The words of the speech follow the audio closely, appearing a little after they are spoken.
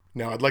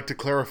Now, I'd like to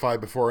clarify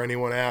before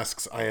anyone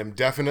asks, I am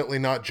definitely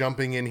not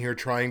jumping in here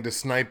trying to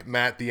snipe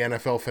Matt the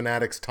NFL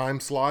Fanatics time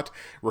slot.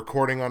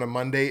 Recording on a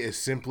Monday is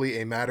simply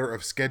a matter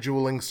of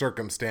scheduling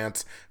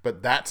circumstance,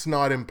 but that's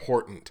not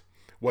important.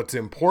 What's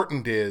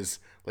important is,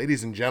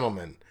 ladies and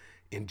gentlemen,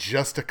 in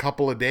just a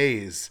couple of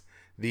days,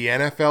 the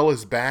NFL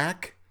is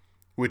back,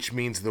 which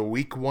means the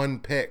Week 1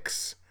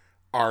 picks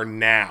are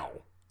now.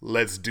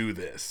 Let's do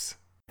this.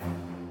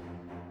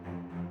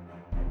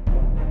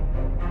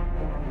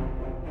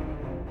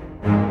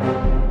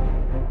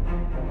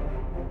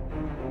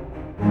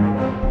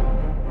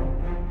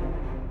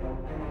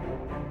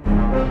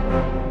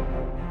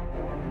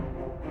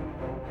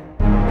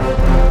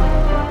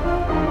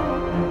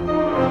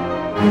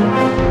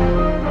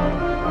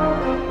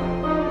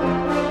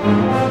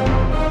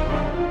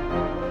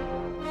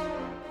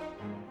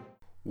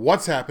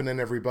 What's happening,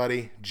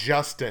 everybody?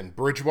 Justin,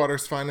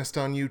 Bridgewater's Finest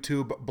on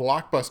YouTube,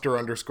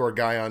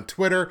 Blockbuster_guy on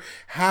Twitter,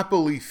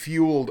 happily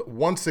fueled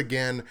once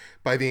again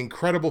by the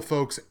incredible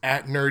folks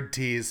at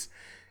NerdTees.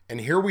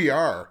 And here we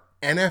are,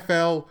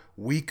 NFL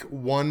Week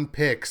 1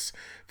 picks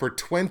for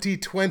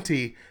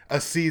 2020,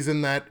 a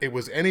season that it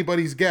was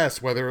anybody's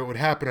guess whether it would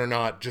happen or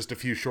not just a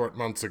few short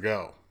months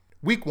ago.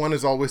 Week 1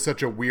 is always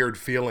such a weird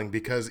feeling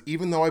because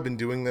even though I've been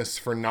doing this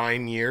for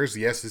 9 years,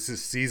 yes, this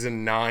is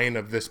season 9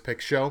 of this pick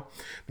show,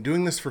 I'm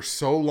doing this for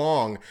so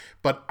long,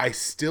 but I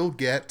still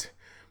get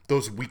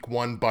those Week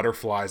 1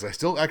 butterflies. I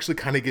still actually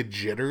kind of get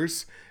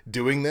jitters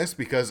doing this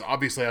because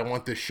obviously I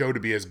want this show to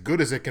be as good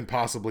as it can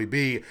possibly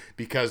be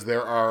because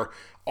there are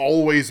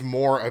always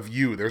more of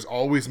you. There's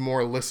always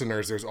more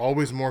listeners. There's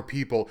always more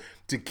people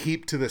to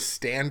keep to the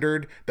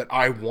standard that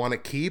I want to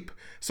keep.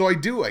 So I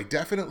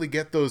definitely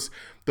get those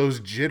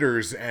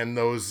jitters and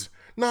those,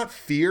 not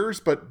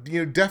fears, but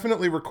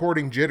definitely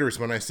recording jitters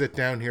when I sit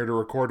down here to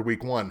record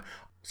Week 1.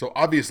 So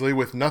obviously,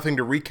 with nothing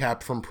to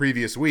recap from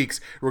previous weeks,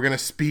 we're going to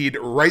speed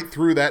right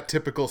through that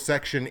typical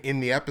section in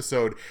the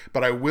episode,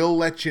 but I will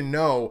let you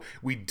know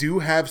we do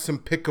have some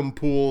pick'em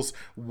pools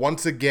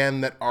once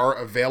again that are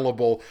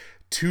available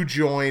to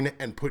join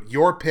and put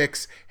your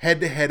picks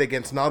head-to-head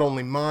against not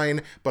only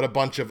mine, but a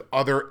bunch of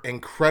other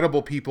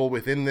incredible people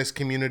within this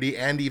community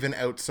and even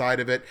outside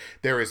of it.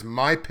 There is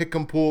my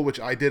pick'em pool, which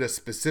I did a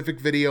specific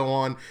video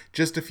on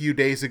just a few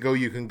days ago.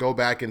 You can go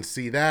back and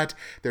see that.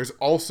 There's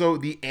also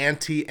the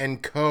Ante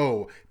 &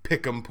 Co.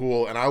 pick'em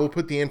pool, and I will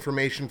put the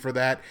information for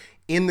that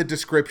in the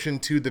description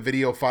to the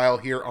video file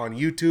here on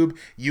YouTube.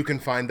 You can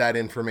find that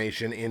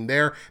information in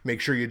there.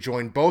 Make sure you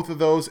join both of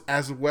those,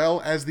 as well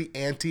as the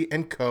Ante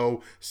 &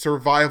 Co.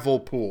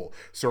 survival pool.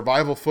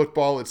 Survival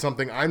football is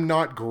something I'm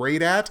not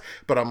great at,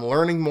 but I'm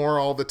learning more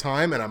all the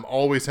time, and I'm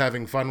always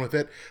having fun with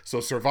it. So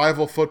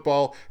survival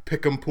football,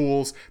 pick'em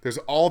pools, there's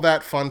all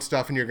that fun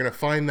stuff, and you're going to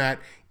find that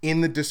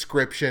in the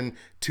description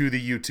to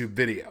the YouTube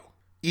video.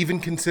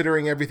 Even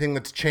considering everything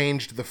that's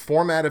changed, the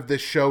format of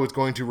this show is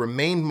going to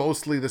remain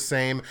mostly the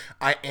same.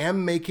 I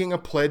am making a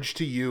pledge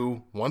to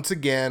you, once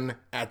again,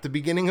 at the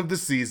beginning of the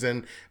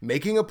season,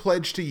 making a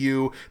pledge to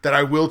you that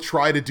I will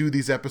try to do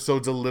these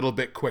episodes a little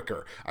bit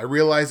quicker. I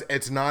realize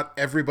it's not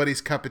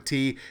everybody's cup of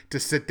tea to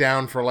sit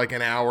down for like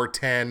an hour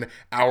 10,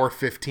 hour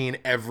 15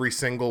 every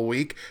single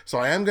week. So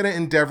I am going to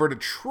endeavor to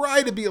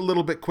try to be a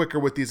little bit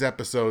quicker with these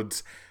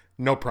episodes.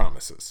 No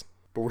promises.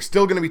 But we're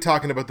still going to be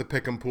talking about the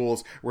pick'em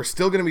pools. We're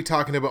still going to be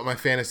talking about my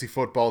fantasy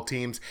football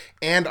teams.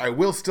 And I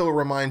will still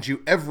remind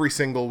you every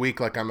single week,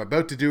 like I'm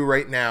about to do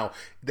right now,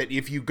 that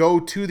if you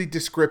go to the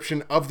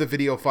description of the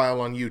video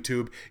file on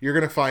YouTube, you're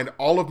going to find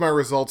all of my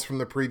results from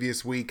the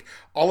previous week,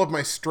 all of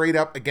my straight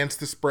up against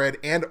the spread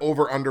and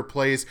over-under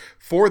plays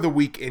for the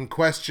week in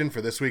question.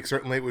 For this week,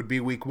 certainly it would be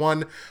Week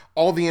 1.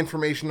 All the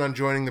information on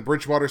joining the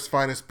Bridgewater's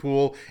Finest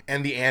pool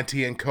and the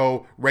Ante &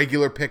 Co.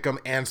 regular pick'em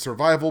and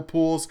survival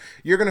pools.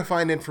 You're going to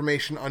find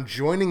information on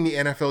joining the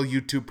NFL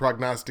YouTube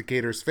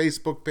Prognosticators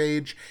Facebook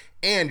page,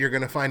 and you're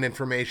going to find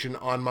information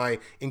on my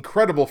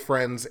incredible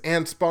friends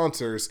and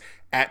sponsors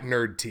at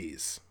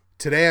NerdTees.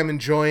 Today I'm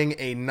enjoying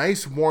a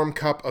nice warm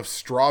cup of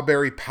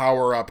strawberry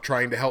power up,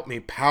 trying to help me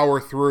power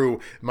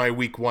through my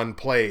Week 1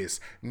 plays.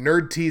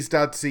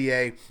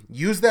 Nerdtees.ca.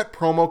 Use that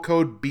promo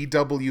code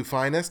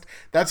BWFinest.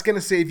 That's going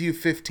to save you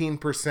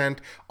 15%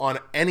 on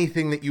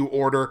anything that you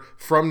order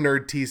from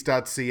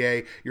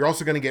Nerdtees.ca. You're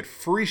also going to get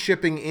free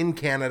shipping in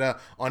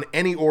Canada on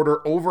any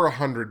order over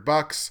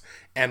 $100.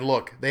 And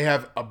look, they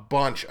have a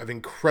bunch of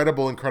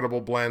incredible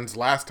blends.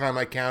 Last time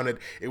I counted,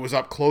 it was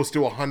up close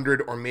to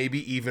 100 or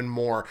maybe even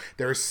more.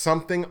 There's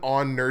something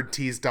on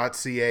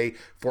nerdtees.ca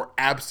for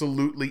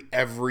absolutely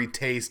every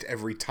taste,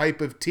 every type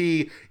of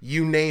tea,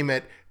 you name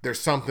it. There's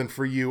something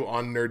for you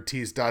on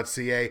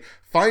nerdtees.ca.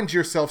 Find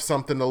yourself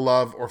something to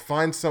love, or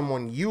find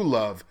someone you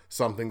love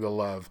something to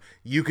love.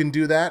 You can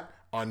do that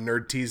on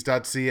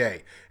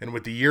nerdtees.ca. And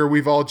with the year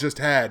we've all just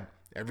had,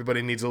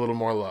 everybody needs a little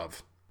more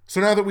love. So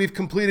now that we've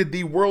completed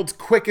the world's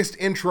quickest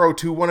intro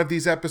to one of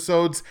these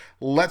episodes,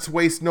 let's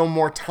waste no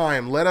more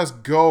time. Let us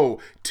go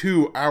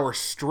to our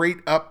straight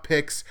up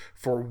picks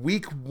for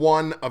week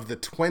 1 of the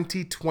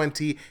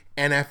 2020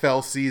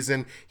 NFL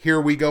season.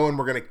 Here we go, and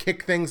we're going to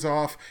kick things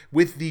off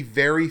with the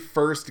very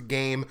first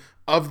game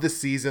of the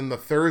season, the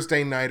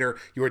Thursday nighter.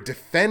 Your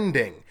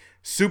defending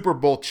Super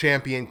Bowl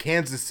champion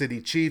Kansas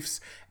City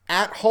Chiefs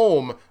at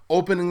home,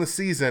 opening the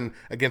season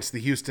against the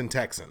Houston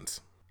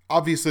Texans.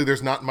 Obviously,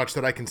 there's not much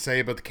that I can say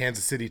about the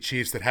Kansas City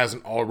Chiefs that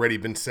hasn't already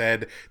been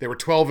said. They were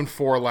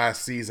 12-4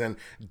 last season,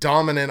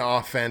 dominant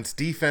offense,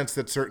 defense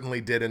that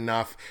certainly did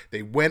enough.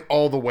 They went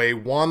all the way,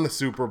 won the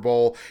Super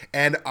Bowl,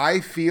 and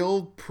I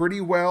feel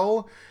pretty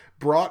well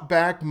brought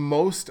back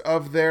most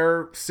of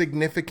their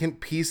significant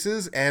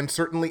pieces and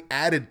certainly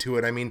added to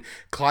it. I mean,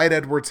 Clyde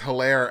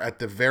Edwards-Helaire at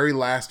the very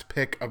last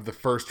pick of the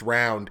first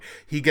round,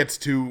 he gets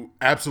to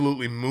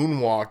absolutely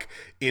moonwalk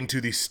into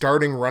the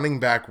starting running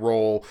back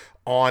role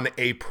on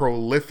a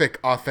prolific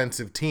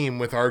offensive team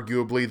with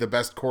arguably the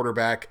best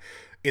quarterback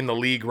in the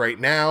league right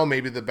now,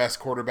 maybe the best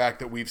quarterback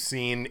that we've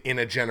seen in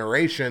a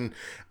generation.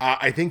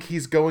 I think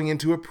he's going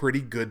into a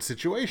pretty good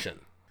situation.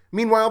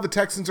 Meanwhile, the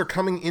Texans are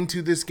coming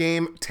into this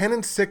game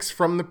 10-6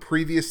 from the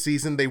previous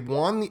season. They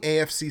won the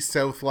AFC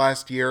South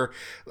last year.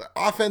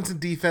 Offense and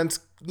defense,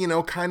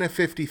 kind of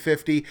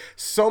 50-50.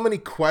 So many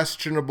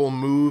questionable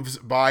moves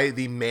by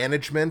the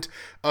management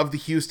of the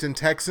Houston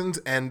Texans.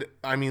 And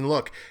I mean,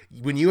 look,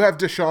 when you have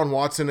Deshaun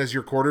Watson as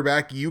your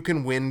quarterback, you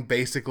can win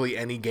basically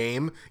any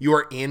game. You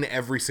are in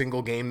every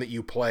single game that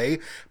you play.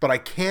 But I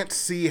can't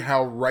see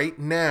how right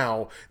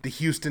now the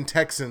Houston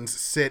Texans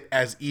sit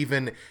as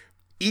even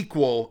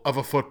equal of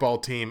a football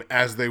team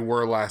as they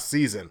were last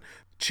season.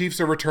 Chiefs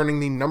are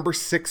returning the number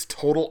 6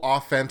 total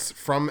offense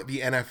from the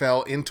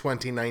NFL in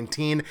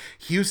 2019.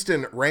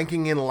 Houston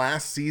ranking in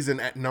last season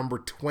at number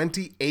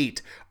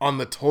 28 on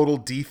the total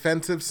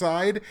defensive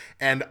side.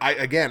 And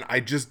I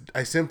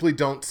simply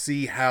don't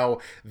see how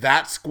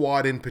that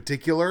squad in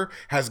particular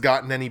has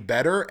gotten any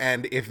better.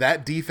 And if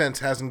that defense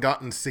hasn't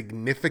gotten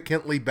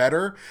significantly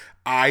better,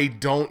 I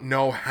don't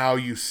know how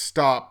you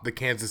stop the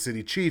Kansas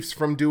City Chiefs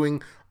from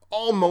doing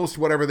almost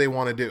whatever they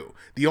want to do.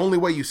 The only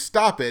way you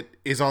stop it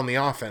is on the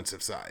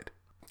offensive side.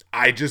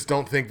 I just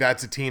don't think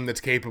that's a team that's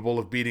capable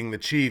of beating the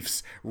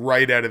Chiefs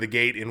right out of the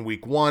gate in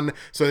week 1.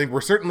 So I think we're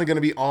certainly going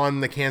to be on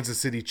the Kansas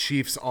City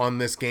Chiefs on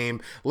this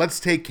game. Let's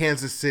take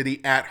Kansas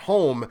City at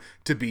home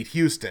to beat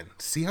Houston.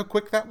 See how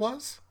quick that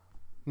was?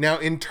 Now,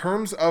 in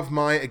terms of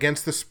my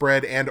against the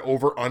spread and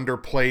over-under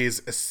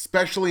plays,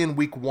 especially in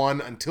week 1,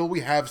 until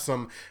we have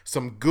some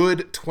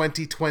good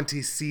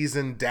 2020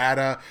 season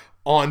data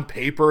on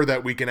paper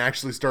that we can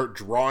actually start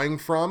drawing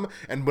from,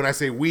 and when I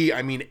say we,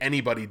 I mean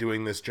anybody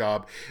doing this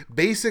job,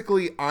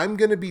 basically I'm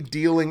going to be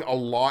dealing a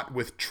lot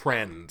with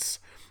trends.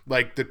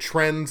 Like the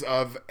trends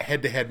of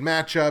head-to-head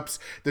matchups,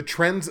 the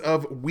trends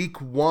of week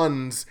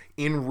 1s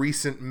in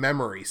recent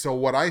memory. So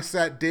what I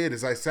did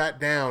is I sat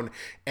down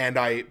and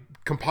I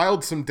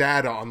compiled some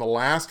data on the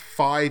last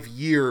 5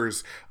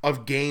 years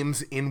of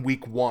games in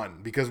week 1,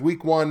 because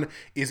week 1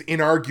 is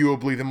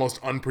inarguably the most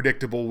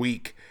unpredictable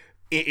week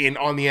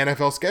on the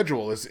NFL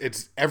schedule.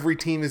 It's every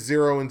team is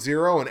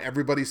 0-0 and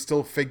everybody's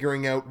still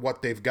figuring out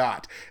what they've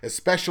got,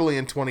 especially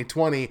in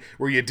 2020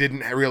 where you didn't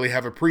really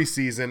have a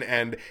preseason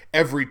and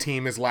every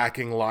team is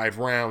lacking live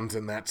rounds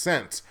in that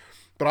sense.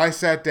 But I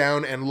sat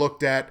down and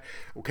looked at,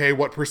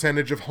 what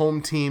percentage of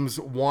home teams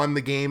won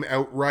the game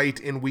outright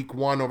in week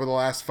 1 over the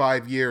last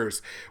 5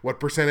 years? What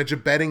percentage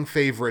of betting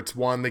favorites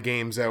won the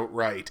games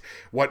outright?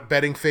 What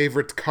betting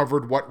favorites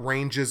covered what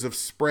ranges of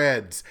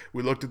spreads?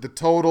 We looked at the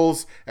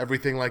totals,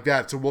 everything like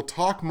that. So we'll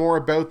talk more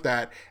about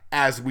that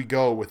as we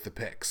go with the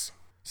picks.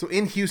 So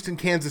in Houston,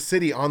 Kansas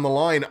City on the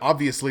line,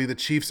 obviously the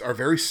Chiefs are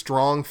very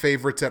strong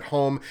favorites at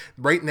home.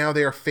 Right now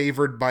they are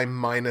favored by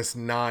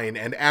 -9.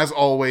 And as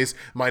always,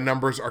 my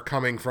numbers are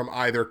coming from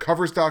either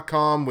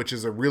Covers.com, which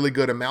is a really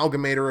good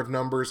amalgamator of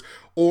numbers,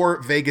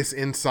 or Vegas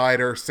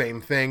Insider, same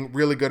thing,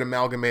 really good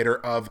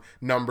amalgamator of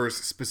numbers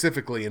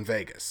specifically in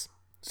Vegas.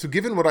 So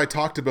given what I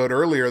talked about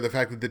earlier, the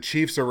fact that the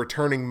Chiefs are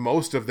returning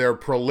most of their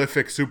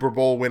prolific Super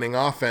Bowl winning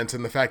offense,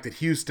 and the fact that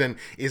Houston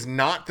is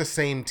not the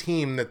same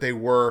team that they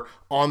were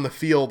on the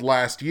field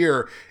last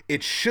year,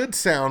 it should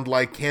sound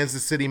like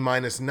Kansas City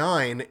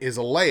 -9 is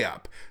a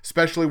layup,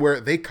 especially where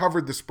they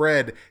covered the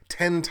spread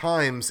 10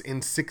 times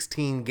in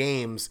 16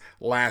 games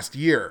last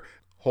year.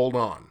 Hold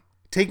on.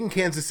 Taking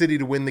Kansas City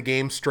to win the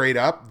game straight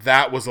up,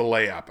 that was a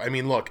layup. I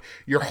mean, look,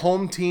 your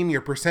home team, your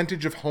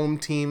percentage of home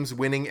teams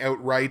winning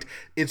outright,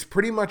 it's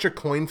pretty much a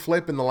coin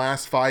flip in the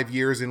last 5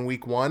 years in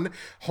week 1.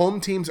 Home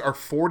teams are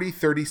 40,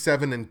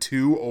 37, and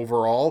 2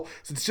 overall,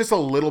 so it's just a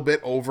little bit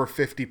over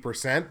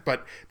 50%,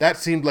 but that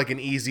seemed like an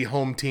easy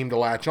home team to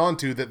latch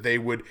onto that they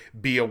would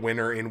be a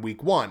winner in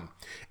week 1.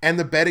 And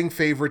the betting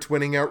favorites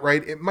winning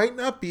outright, it might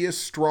not be as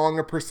strong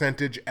a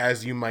percentage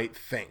as you might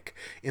think.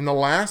 In the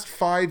last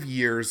 5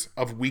 years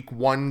of week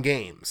won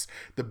games.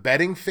 The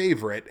betting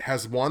favorite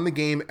has won the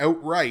game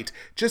outright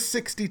just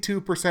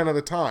 62% of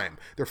the time.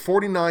 They're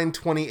 49,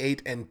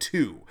 28, and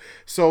 2.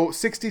 So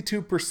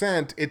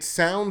 62%, it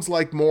sounds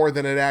like more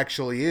than it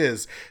actually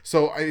is.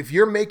 So if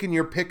you're making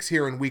your picks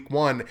here in week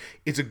 1,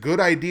 it's a good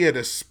idea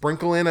to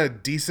sprinkle in a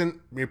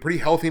decent, pretty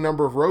healthy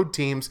number of road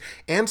teams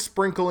and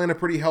sprinkle in a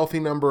pretty healthy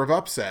number of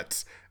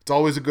upsets. It's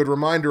always a good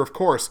reminder, of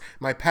course,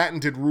 my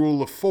patented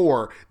rule of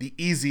 4, the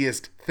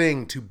easiest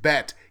thing to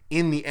bet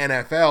in the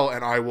NFL,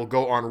 and I will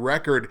go on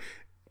record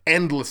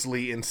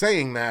endlessly in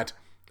saying that,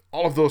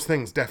 all of those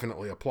things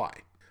definitely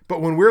apply.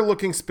 But when we're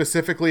looking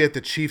specifically at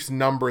the Chiefs'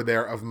 number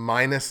there of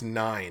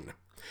 -9,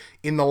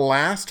 in the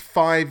last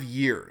 5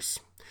 years,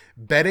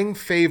 betting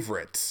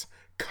favorites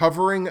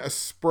covering a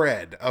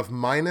spread of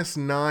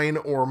 -9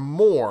 or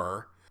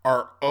more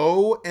are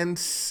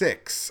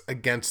 0-6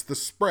 against the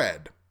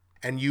spread.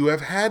 And you have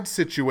had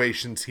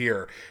situations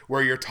here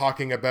where you're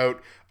talking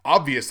about,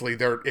 obviously,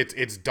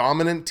 it's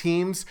dominant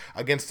teams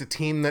against a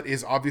team that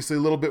is obviously a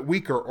little bit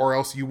weaker, or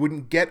else you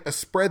wouldn't get a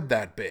spread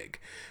that big.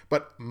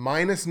 But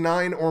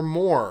 -9 or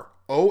more,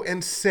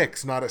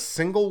 0-6, not a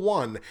single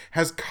one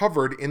has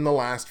covered in the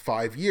last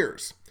 5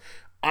 years.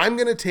 I'm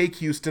going to take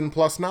Houston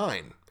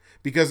 +9.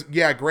 Because,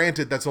 yeah,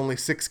 granted, that's only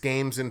 6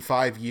 games in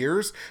 5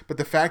 years, but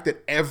the fact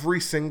that every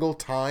single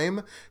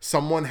time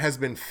someone has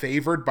been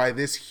favored by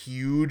this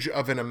huge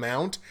of an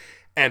amount,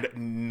 and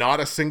not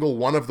a single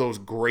one of those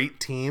great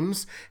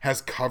teams has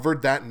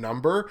covered that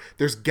number,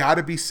 there's got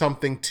to be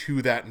something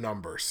to that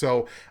number.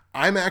 So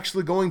I'm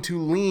actually going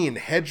to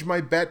hedge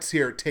my bets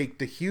here, take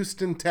the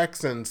Houston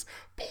Texans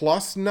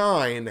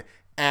 +9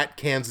 at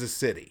Kansas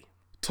City.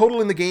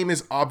 Total in the game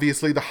is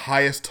obviously the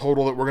highest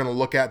total that we're going to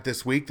look at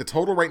this week. The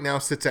total right now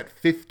sits at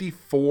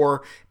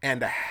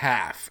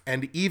 54.5.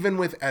 And even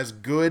with as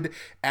good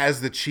as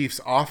the Chiefs'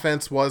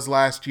 offense was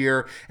last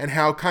year and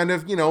how kind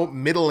of,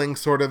 middling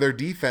sort of their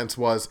defense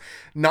was,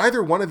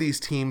 neither one of these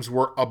teams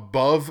were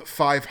above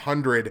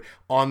 500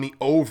 on the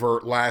over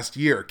last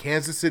year.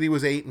 Kansas City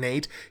was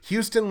 8-8.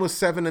 Houston was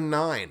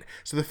 7-9.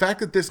 So the fact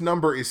that this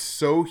number is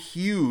so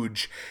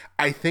huge,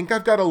 I think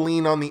I've got to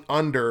lean on the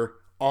under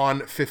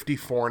on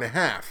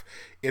 54.5.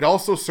 It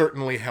also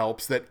certainly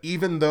helps that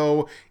even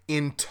though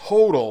in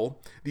total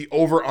the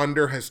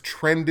over-under has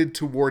trended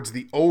towards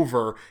the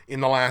over in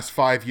the last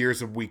 5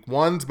 years of week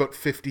 1s, about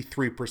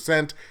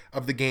 53%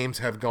 of the games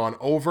have gone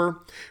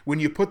over. When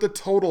you put the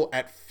total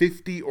at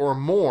 50 or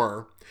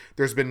more,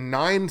 there's been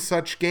 9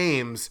 such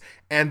games,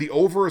 and the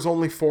over is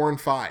only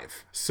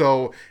 4-5.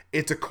 So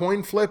it's a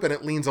coin flip, and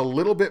it leans a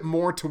little bit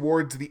more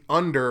towards the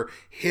under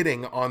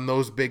hitting on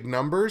those big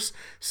numbers.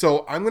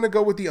 So I'm going to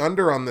go with the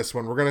under on this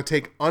one. We're going to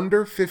take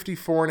under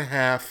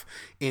 54.5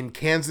 in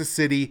Kansas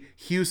City,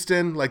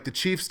 Houston, like the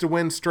Chiefs to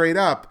win straight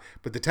up,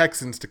 but the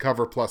Texans to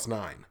cover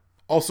 +9.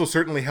 Also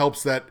certainly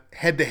helps that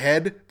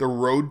head-to-head, the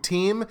road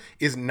team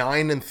is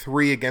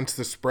 9-3 against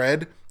the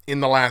spread in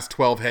the last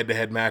 12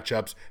 head-to-head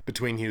matchups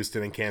between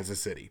Houston and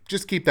Kansas City.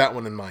 Just keep that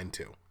one in mind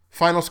too.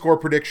 Final score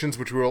predictions,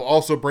 which we will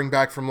also bring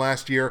back from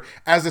last year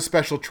as a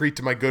special treat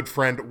to my good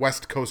friend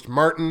West Coast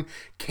Martin.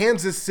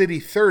 Kansas City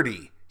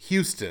 30,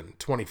 Houston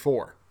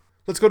 24.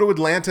 Let's go to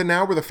Atlanta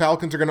now, where the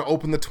Falcons are going to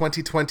open the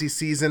 2020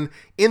 season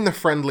in the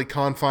friendly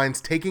confines,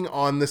 taking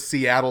on the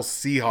Seattle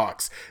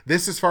Seahawks.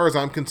 This, as far as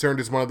I'm concerned,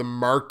 is one of the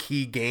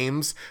marquee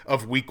games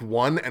of week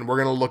 1, and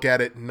we're going to look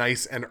at it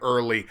nice and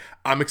early.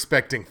 I'm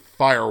expecting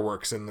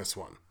fireworks in this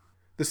one.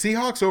 The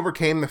Seahawks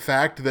overcame the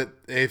fact that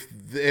if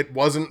it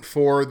wasn't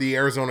for the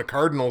Arizona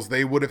Cardinals,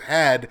 they would have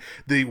had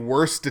the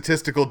worst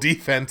statistical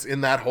defense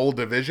in that whole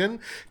division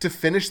to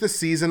finish the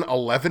season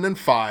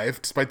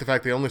 11-5, despite the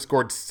fact they only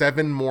scored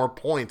 7 more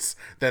points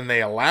than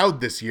they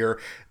allowed this year.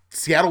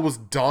 Seattle was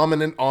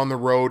dominant on the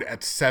road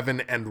at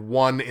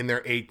 7-1 in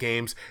their 8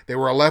 games. They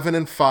were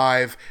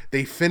 11-5.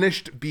 They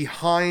finished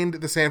behind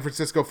the San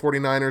Francisco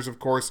 49ers, of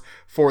course,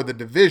 for the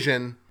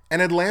division.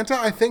 And Atlanta,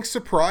 I think,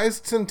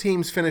 surprised some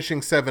teams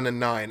finishing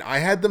 7-9. I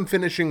had them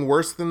finishing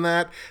worse than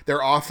that. Their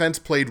offense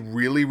played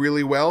really,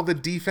 really well. The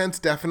defense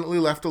definitely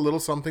left a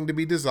little something to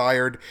be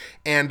desired.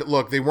 And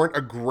look, they weren't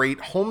a great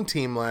home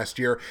team last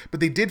year, but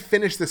they did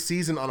finish the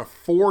season on a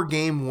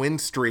 4-game win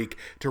streak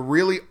to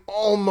really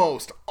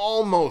almost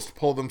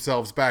pull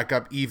themselves back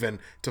up even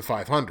to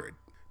 500.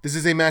 This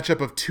is a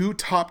matchup of 2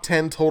 top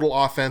 10 total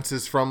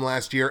offenses from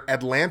last year.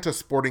 Atlanta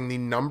sporting the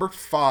number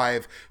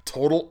 5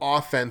 total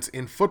offense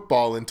in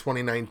football in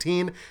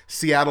 2019.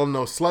 Seattle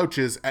no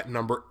slouches at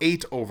number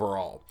 8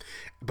 overall.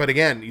 But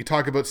again, you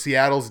talk about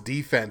Seattle's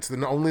defense,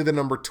 then only the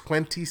number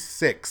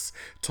 26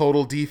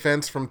 total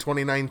defense from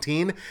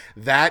 2019.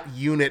 That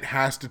unit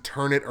has to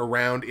turn it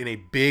around in a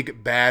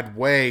big, bad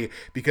way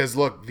because,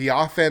 look, the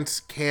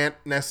offense can't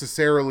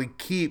necessarily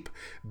keep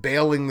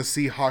bailing the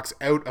Seahawks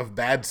out of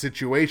bad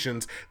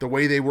situations the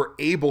way they were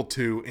able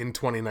to in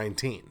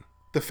 2019.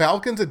 The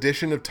Falcons'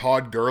 addition of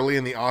Todd Gurley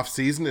in the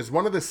offseason is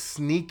one of the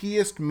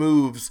sneakiest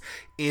moves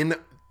in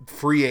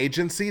free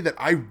agency that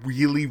I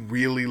really,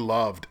 really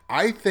loved.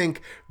 I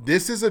think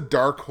this is a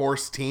dark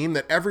horse team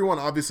that everyone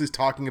obviously is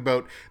talking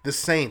about the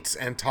Saints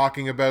and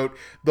talking about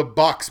the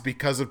Bucks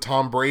because of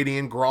Tom Brady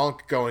and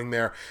Gronk going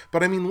there.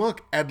 But I mean,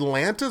 look,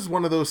 Atlanta's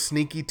one of those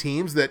sneaky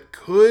teams that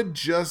could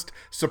just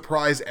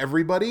surprise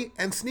everybody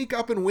and sneak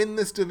up and win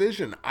this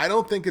division. I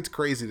don't think it's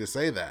crazy to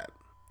say that.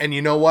 And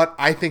you know what?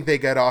 I think they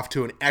get off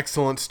to an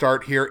excellent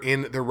start here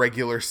in the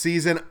regular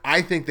season.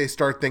 I think they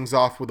start things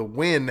off with a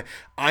win.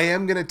 I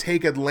am going to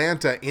take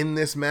Atlanta in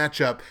this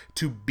matchup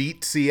to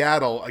beat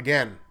Seattle.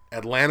 Again,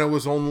 Atlanta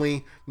was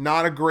only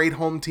not a great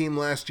home team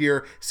last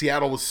year.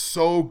 Seattle was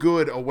so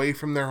good away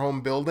from their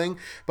home building.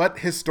 But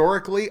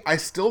historically, I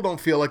still don't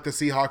feel like the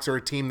Seahawks are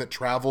a team that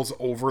travels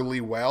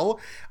overly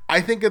well.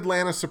 I think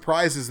Atlanta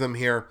surprises them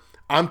here.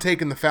 I'm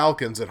taking the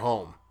Falcons at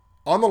home.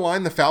 On the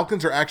line, the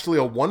Falcons are actually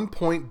a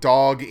 1-point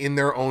dog in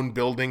their own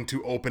building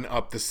to open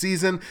up the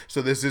season,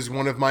 so this is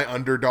one of my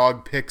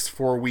underdog picks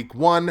for week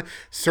 1.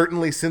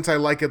 Certainly, since I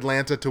like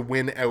Atlanta to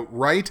win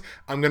outright,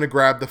 I'm going to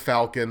grab the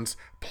Falcons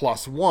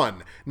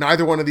 +1.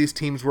 Neither one of these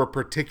teams were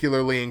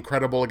particularly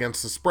incredible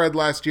against the spread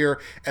last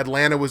year.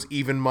 Atlanta was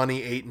even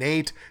money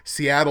 8-8,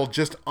 Seattle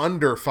just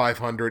under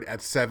 500 at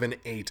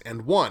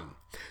 7-8-1.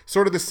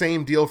 Sort of the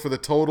same deal for the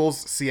totals.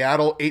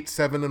 Seattle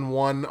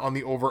 8-7-1 on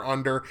the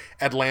over-under.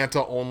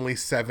 Atlanta only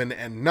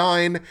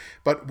 7-9.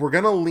 But we're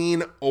going to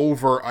lean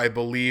over, I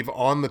believe,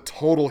 on the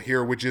total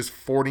here, which is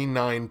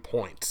 49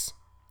 points.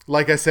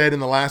 Like I said,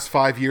 in the last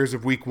 5 years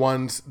of week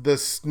 1s,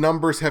 the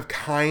numbers have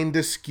kind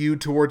of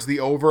skewed towards the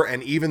over,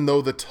 and even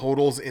though the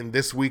totals in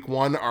this week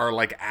 1 are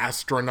like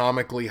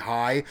astronomically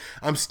high,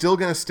 I'm still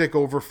going to stick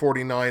over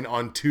 49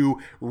 on two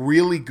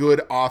really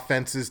good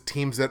offenses,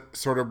 teams that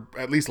sort of,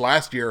 at least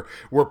last year,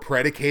 were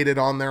predicated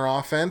on their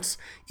offense.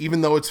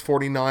 Even though it's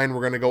 49, we're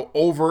going to go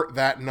over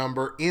that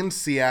number in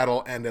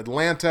Seattle and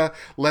Atlanta.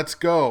 Let's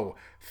go.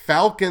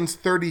 Falcons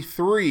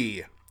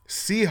 33,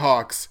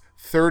 Seahawks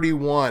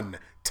 31.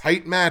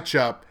 Tight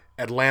matchup,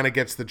 Atlanta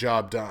gets the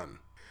job done.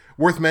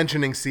 Worth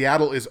mentioning,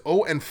 Seattle is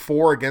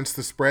 0-4 against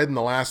the spread in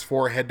the last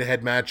 4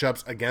 head-to-head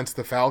matchups against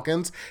the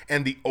Falcons,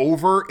 and the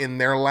over in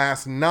their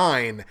last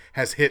 9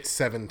 has hit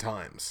 7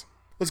 times.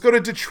 Let's go to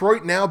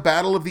Detroit now,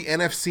 battle of the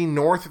NFC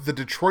North, the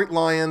Detroit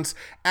Lions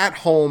at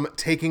home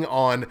taking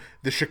on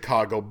the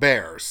Chicago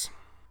Bears.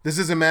 This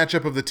is a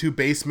matchup of the two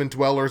basement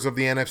dwellers of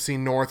the NFC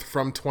North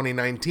from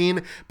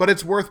 2019, but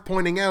it's worth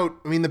pointing out,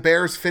 I mean, the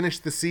Bears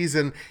finished the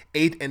season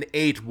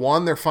 8-8,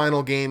 won their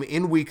final game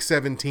in Week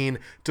 17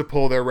 to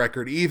pull their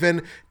record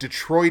even.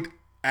 Detroit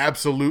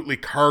absolutely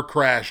car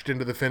crashed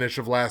into the finish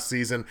of last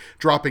season,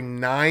 dropping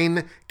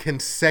 9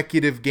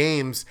 consecutive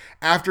games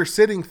after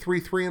sitting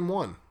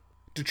 3-3-1.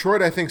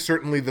 Detroit, I think,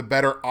 certainly the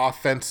better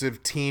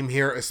offensive team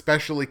here,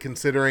 especially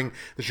considering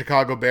the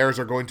Chicago Bears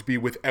are going to be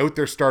without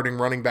their starting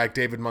running back,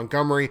 David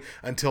Montgomery,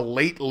 until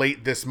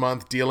late this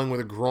month, dealing with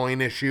a groin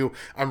issue.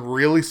 I'm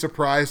really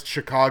surprised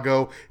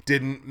Chicago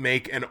didn't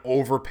make an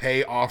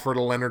overpay offer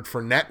to Leonard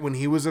Fournette when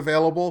he was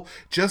available,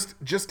 just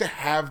to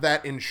have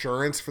that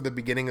insurance for the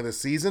beginning of the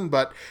season.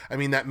 But, I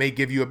mean, that may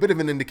give you a bit of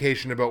an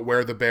indication about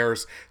where the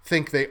Bears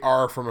think they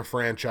are from a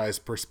franchise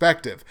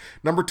perspective.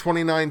 Number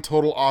 29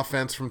 total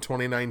offense from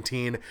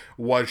 2019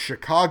 was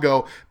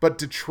Chicago, but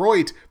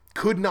Detroit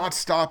could not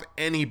stop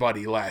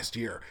anybody last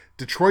year.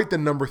 Detroit, the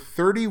number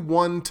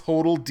 31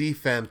 total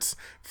defense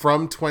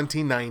from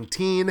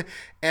 2019,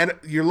 and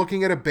you're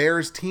looking at a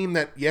Bears team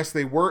that, yes,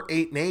 they were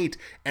 8-8,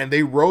 and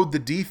they rode the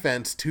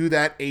defense to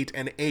that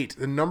 8-8.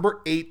 The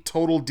number 8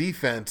 total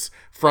defense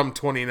from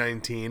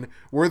 2019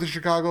 were the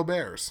Chicago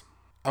Bears.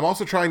 I'm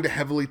also trying to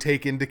heavily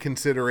take into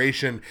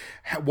consideration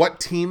what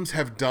teams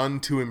have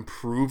done to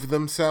improve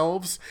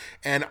themselves,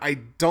 and I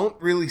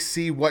don't really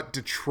see what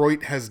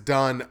Detroit has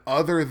done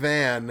other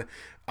than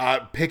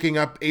picking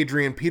up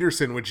Adrian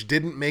Peterson, which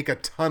didn't make a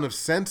ton of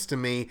sense to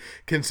me,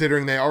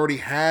 considering they already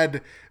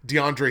had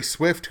DeAndre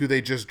Swift, who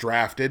they just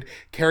drafted.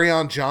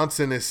 Kerryon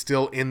Johnson is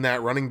still in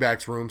that running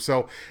backs room,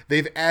 so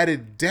they've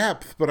added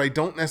depth, but I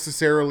don't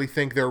necessarily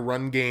think their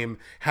run game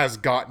has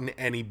gotten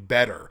any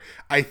better.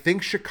 I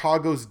think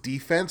Chicago's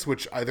defense,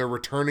 which they're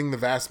returning the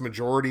vast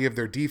majority of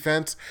their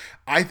defense,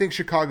 I think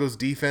Chicago's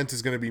defense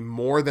is going to be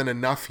more than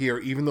enough here,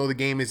 even though the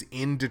game is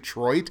in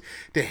Detroit,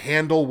 to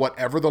handle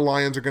whatever the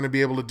Lions are going to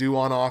be able to do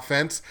on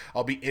offense.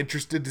 I'll be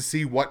interested to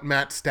see what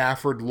Matt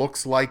Stafford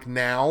looks like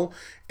now,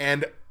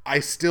 and I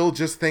still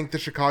just think the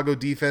Chicago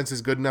defense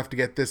is good enough to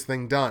get this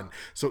thing done.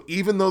 So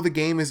even though the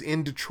game is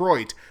in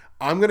Detroit,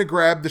 I'm going to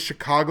grab the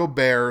Chicago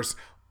Bears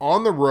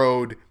on the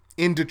road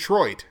in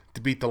Detroit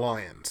to beat the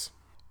Lions.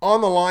 On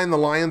the line, the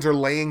Lions are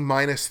laying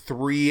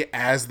 -3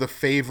 as the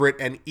favorite,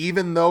 and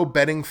even though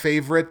betting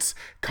favorites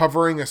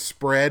covering a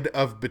spread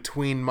of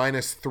between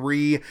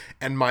 -3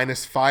 and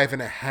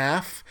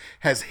 -5.5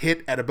 has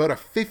hit at about a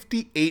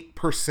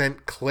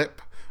 58%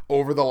 clip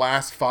over the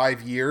last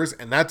 5 years,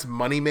 and that's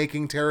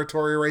money-making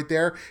territory right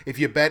there. If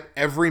you bet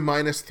every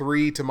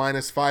 -3 to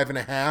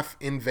 -5.5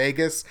 in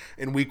Vegas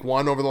in week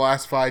 1 over the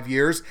last 5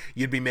 years,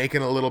 you'd be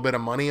making a little bit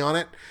of money on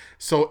it.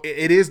 So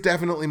it is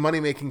definitely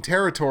money-making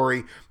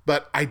territory,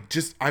 but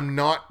I'm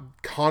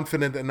not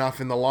confident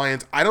enough in the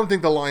Lions. I don't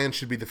think the Lions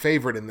should be the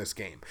favorite in this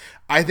game.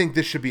 I think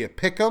this should be a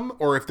pick'em,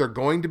 or if they're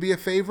going to be a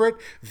favorite,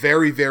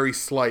 very, very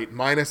slight,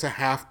 minus a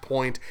half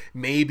point,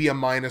 maybe a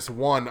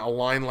 -1, a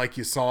line like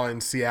you saw in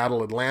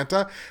Seattle,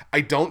 Atlanta. I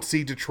don't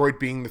see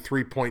Detroit being the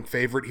 3-point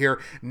favorite here.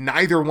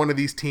 Neither one of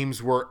these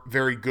teams were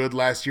very good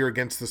last year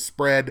against the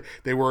spread.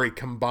 They were a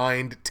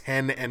combined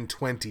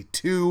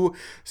 10-22.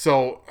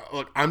 So,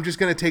 look, I'm just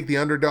going to take the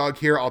underdog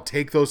here. I'll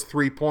take those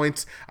 3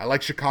 points. I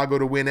like Chicago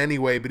to win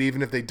anyway, but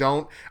even if they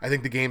don't, I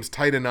think the game's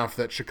tight enough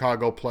that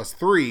Chicago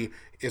 +3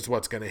 is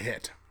what's going to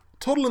hit.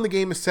 Total in the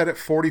game is set at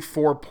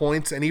 44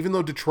 points, and even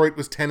though Detroit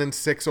was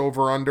 10-6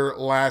 over-under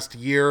last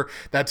year,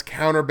 that's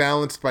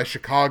counterbalanced by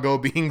Chicago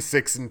being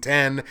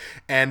 6-10,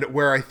 and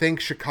where I think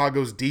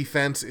Chicago's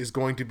defense is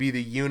going to be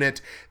the unit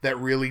that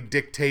really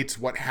dictates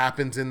what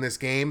happens in this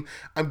game.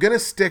 I'm going to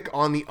stick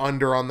on the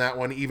under on that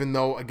one, even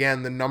though,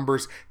 again, the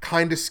numbers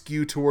kind of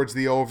skew towards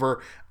the over.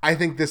 I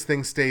think this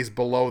thing stays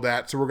below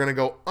that, so we're going to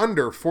go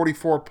under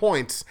 44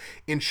 points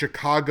in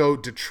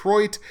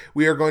Chicago-Detroit.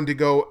 We are going to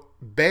go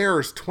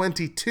Bears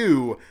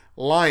 22,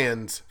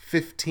 Lions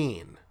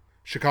 15.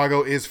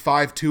 Chicago is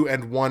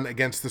 5-2-1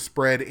 against the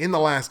spread in the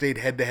last 8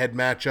 head-to-head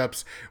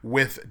matchups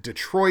with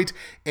Detroit,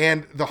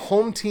 and the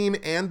home team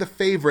and the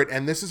favorite,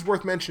 and this is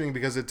worth mentioning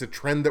because it's a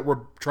trend that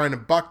we're trying to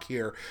buck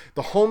here,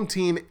 the home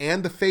team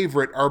and the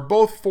favorite are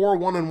both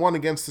 4-1-1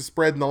 against the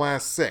spread in the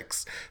last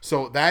 6.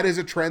 So that is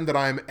a trend that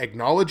I'm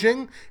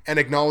acknowledging, and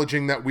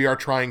acknowledging that we are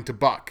trying to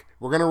buck.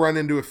 We're going to run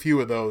into a few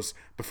of those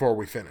before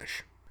we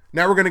finish.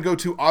 Now we're going to go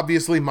to,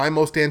 obviously, my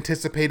most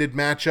anticipated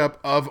matchup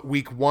of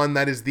Week 1.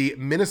 That is the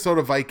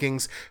Minnesota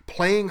Vikings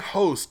playing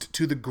host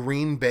to the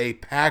Green Bay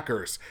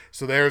Packers.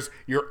 So there's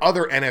your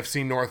other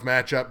NFC North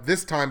matchup,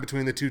 this time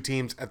between the two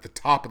teams at the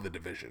top of the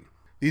division.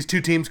 These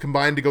two teams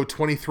combined to go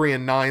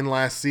 23-9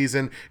 last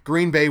season.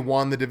 Green Bay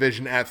won the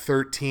division at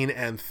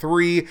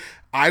 13-3.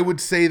 I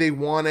would say they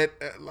won it,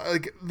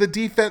 like the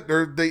defense,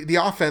 or the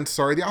offense,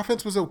 the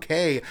offense was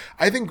okay.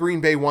 I think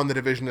Green Bay won the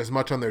division as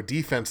much on their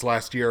defense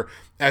last year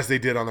as they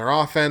did on their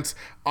offense.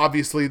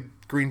 Obviously,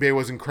 Green Bay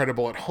was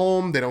incredible at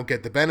home. They don't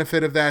get the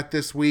benefit of that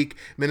this week.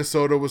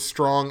 Minnesota was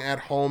strong at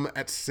home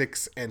at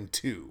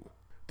 6-2.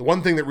 The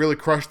one thing that really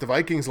crushed the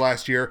Vikings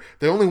last year,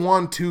 they only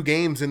won 2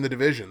 games in the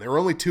division. They were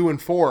only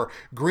 2-4.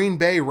 Green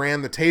Bay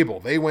ran the table.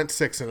 They went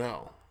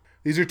 6-0.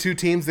 These are two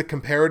teams that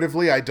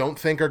comparatively I don't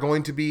think are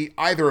going to be,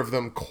 either of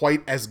them,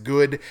 quite as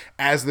good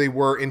as they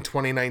were in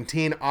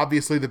 2019.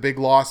 Obviously, the big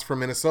loss for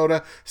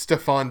Minnesota,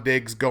 Stephon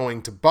Diggs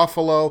going to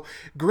Buffalo.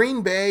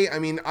 Green Bay, I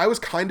mean, I was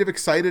kind of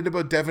excited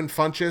about Devin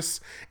Funchess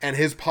and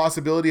his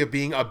possibility of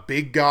being a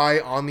big guy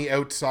on the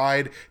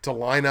outside to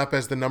line up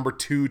as the number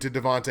 2 to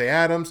Davante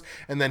Adams,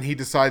 and then he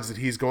decides that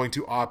he's going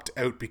to opt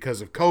out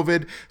because of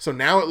COVID. So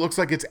now it looks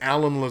like it's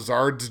Allen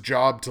Lazard's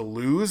job to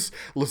lose.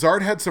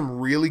 Lazard had some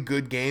really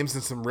good games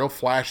and some real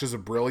flashes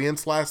of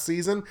brilliance last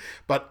season,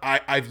 but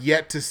I've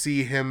yet to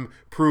see him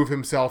prove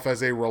himself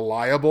as a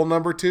reliable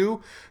number 2.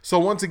 So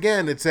once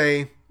again, it's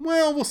a,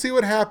 well, we'll see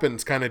what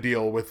happens kind of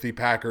deal with the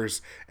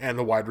Packers and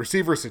the wide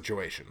receiver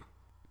situation.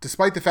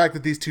 Despite the fact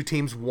that these two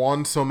teams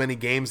won so many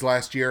games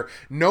last year,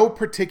 no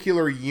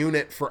particular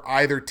unit for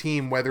either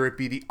team, whether it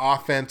be the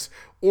offense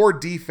or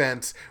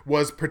defense,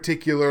 was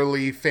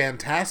particularly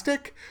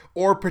fantastic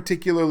or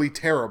particularly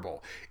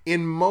terrible.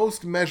 In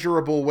most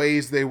measurable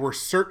ways, they were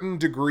certain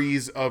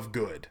degrees of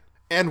good.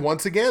 And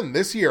once again,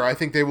 this year, I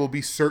think they will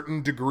be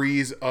certain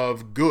degrees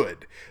of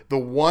good. The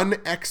one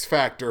X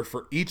factor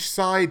for each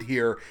side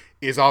here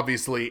is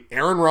obviously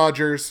Aaron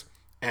Rodgers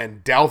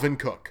and Dalvin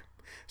Cook.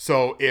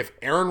 So if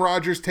Aaron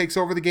Rodgers takes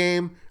over the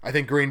game, I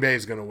think Green Bay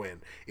is going to win.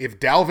 If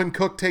Dalvin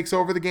Cook takes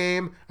over the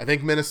game, I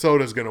think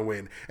Minnesota is going to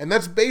win. And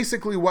that's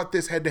basically what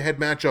this head-to-head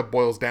matchup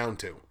boils down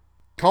to.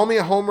 Call me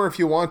a homer if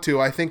you want to.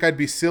 I think I'd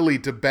be silly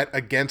to bet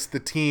against the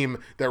team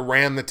that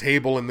ran the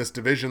table in this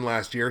division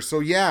last year.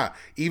 So yeah,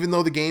 even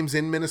though the game's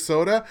in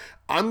Minnesota,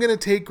 I'm going to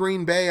take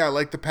Green Bay. I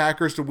like the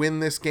Packers to win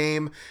this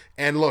game.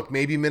 And look,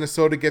 maybe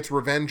Minnesota gets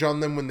revenge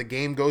on them when the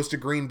game goes to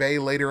Green Bay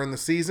later in the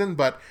season.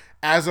 But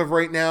as of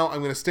right now, I'm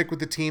going to stick with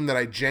the team that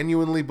I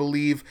genuinely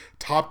believe,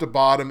 top to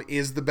bottom,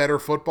 is the better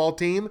football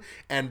team.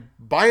 And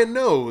by a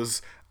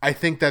nose, I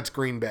think that's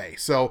Green Bay.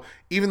 So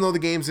even though the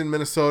game's in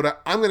Minnesota,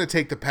 I'm going to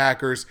take the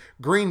Packers.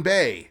 Green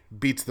Bay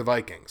beats the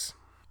Vikings.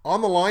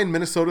 On the line,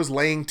 Minnesota's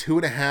laying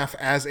 2.5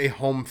 as a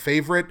home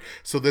favorite.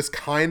 So this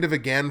kind of,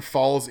 again,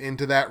 falls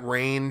into that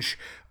range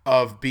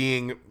of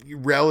being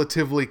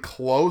relatively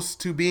close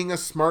to being a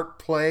smart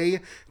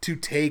play to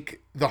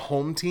take the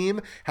home team.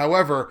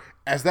 However,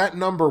 as that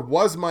number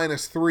was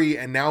 -3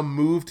 and now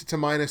moved to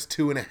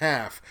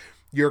 -2.5,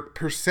 your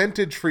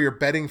percentage for your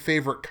betting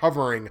favorite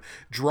covering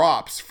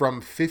drops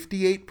from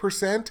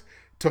 58%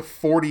 to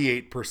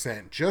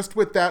 48%, just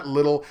with that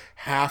little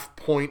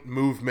half-point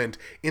movement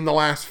in the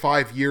last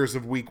 5 years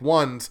of week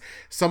ones.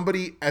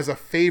 Somebody as a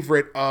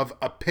favorite of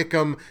a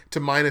pick'em to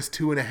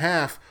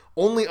 -2.5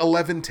 only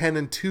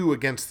 11-10-2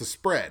 against the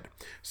spread.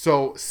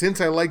 So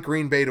since I like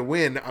Green Bay to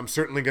win, I'm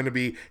certainly going to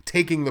be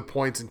taking the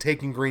points and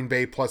taking Green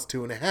Bay plus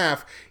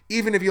 2.5.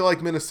 Even if you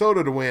like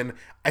Minnesota to win,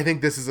 I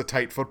think this is a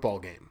tight football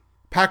game.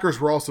 Packers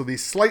were also the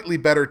slightly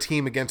better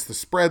team against the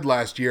spread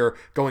last year,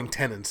 going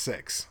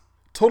 10-6.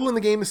 Total in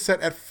the game is set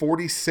at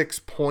 46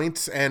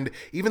 points, and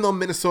even though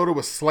Minnesota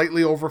was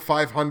slightly over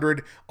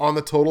 500 on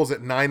the totals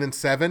at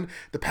 9-7,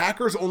 the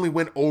Packers only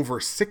went over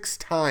 6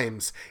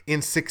 times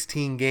in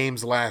 16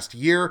 games last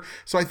year.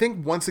 So I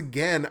think once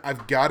again,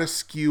 I've got to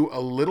skew a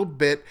little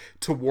bit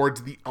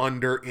towards the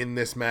under in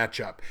this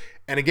matchup.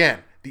 And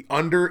again, the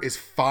under is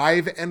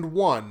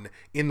 5-1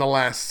 in the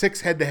last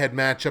 6 head-to-head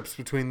matchups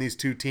between these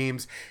two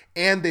teams,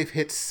 and they've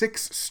hit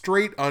 6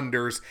 straight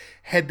unders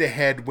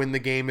head-to-head when the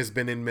game has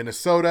been in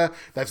Minnesota.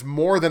 That's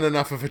more than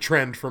enough of a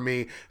trend for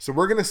me. So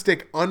we're going to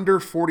stick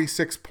under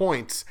 46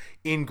 points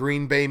in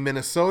Green Bay,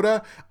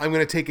 Minnesota. I'm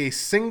going to take a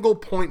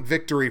single-point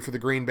victory for the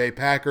Green Bay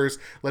Packers.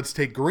 Let's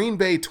take Green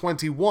Bay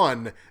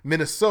 21,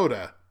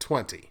 Minnesota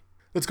 20.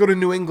 Let's go to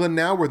New England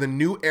now, where the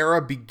new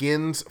era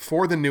begins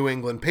for the New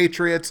England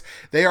Patriots.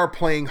 They are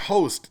playing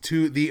host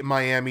to the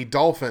Miami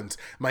Dolphins.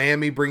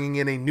 Miami bringing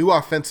in a new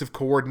offensive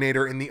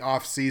coordinator in the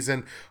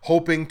offseason,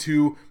 hoping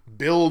to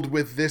build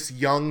with this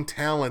young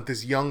talent,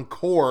 this young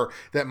core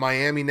that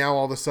Miami now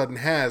all of a sudden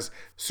has,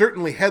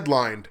 certainly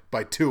headlined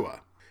by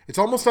Tua. It's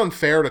almost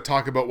unfair to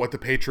talk about what the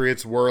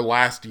Patriots were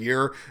last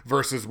year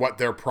versus what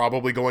they're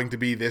probably going to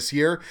be this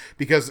year,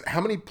 because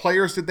how many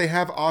players did they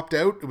have opt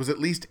out? It was at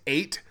least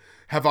 8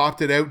 have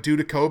opted out due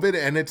to COVID,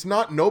 and it's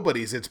not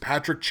nobody's. It's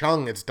Patrick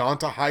Chung, it's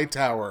Donta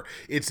Hightower,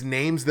 it's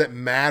names that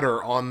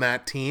matter on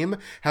that team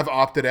have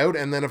opted out,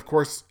 and then of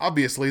course,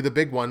 obviously the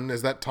big one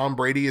is that Tom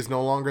Brady is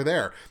no longer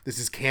there. This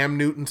is Cam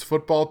Newton's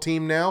football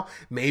team now.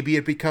 Maybe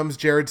it becomes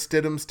Jared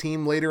Stidham's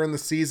team later in the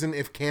season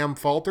if Cam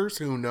falters,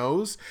 who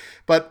knows?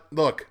 But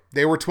look,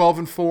 they were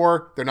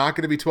 12-4. They're not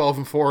going to be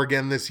 12-4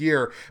 again this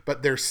year,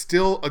 but there's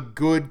still a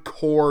good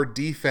core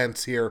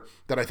defense here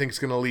that I think is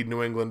going to lead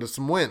New England to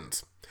some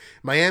wins.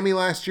 Miami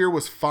last year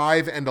was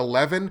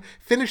 5-11,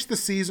 finished the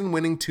season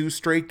winning 2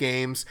 straight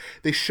games.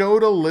 They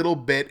showed a little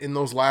bit in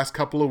those last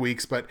couple of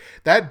weeks, but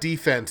that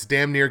defense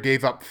damn near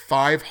gave up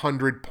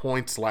 500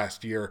 points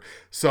last year.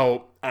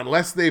 So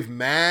unless they've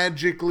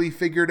magically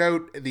figured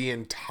out the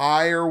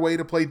entire way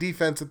to play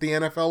defense at the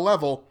NFL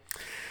level,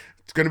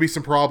 it's going to be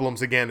some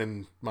problems again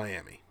in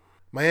Miami.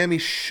 Miami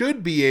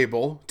should be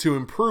able to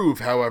improve,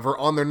 however,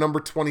 on their number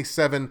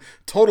 27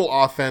 total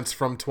offense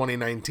from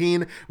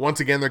 2019. Once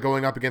again, they're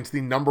going up against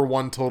the number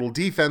 1 total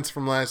defense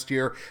from last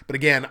year. But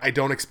again, I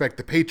don't expect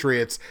the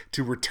Patriots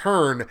to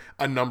return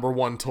a number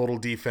 1 total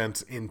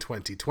defense in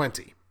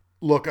 2020.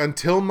 Look,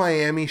 until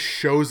Miami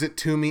shows it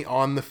to me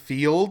on the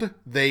field,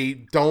 they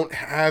don't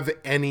have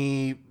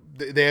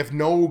they have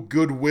no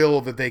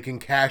goodwill that they can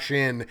cash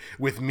in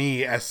with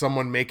me as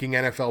someone making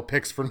NFL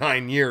picks for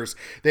 9 years.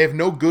 They have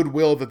no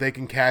goodwill that they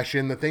can cash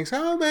in that thinks,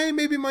 oh,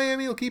 maybe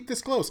Miami will keep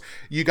this close.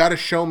 You got to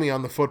show me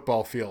on the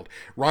football field.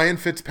 Ryan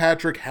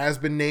Fitzpatrick has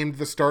been named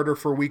the starter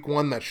for week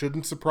 1. That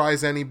shouldn't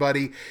surprise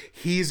anybody.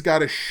 He's got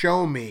to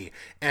show me.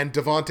 And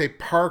Devontae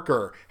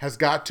Parker has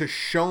got to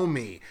show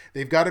me.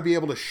 They've got to be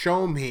able to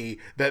show me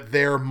that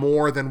they're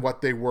more than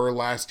what they were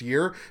last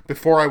year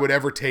before I would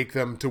ever take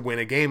them to win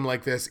a game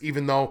like this,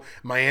 even though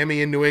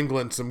Miami and New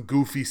England, some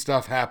goofy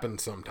stuff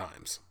happens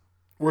sometimes.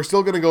 We're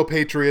still going to go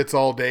Patriots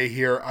all day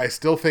here. I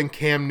still think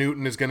Cam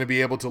Newton is going to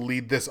be able to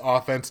lead this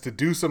offense to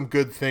do some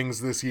good things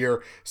this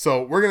year.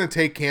 So we're going to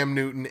take Cam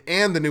Newton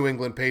and the New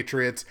England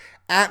Patriots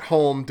at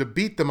home to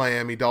beat the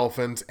Miami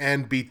Dolphins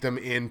and beat them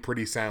in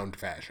pretty sound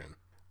fashion.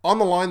 On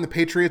the line, the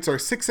Patriots are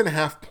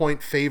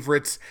 6.5-point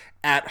favorites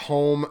at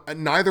home.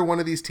 Neither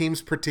one of these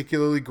teams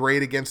particularly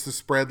great against the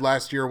spread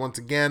last year. Once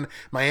again,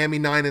 Miami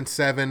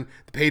 9-7,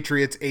 the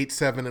Patriots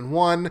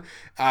 8-7-1.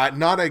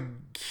 Not a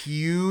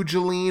huge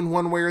lean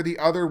one way or the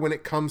other when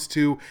it comes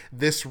to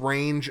this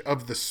range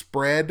of the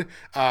spread.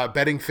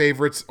 Betting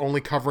favorites only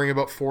covering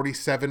about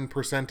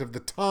 47% of the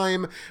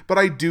time, but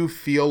I do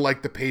feel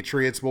like the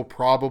Patriots will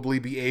probably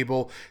be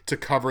able to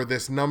cover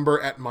this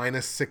number at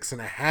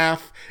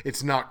 -6.5.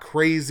 It's not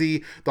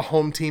crazy. The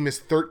home team is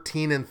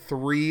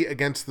 13-3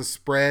 against the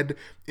spread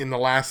in the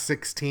last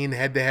 16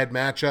 head-to-head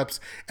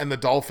matchups, and the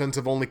Dolphins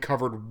have only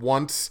covered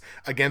once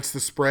against the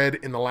spread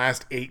in the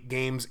last 8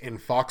 games in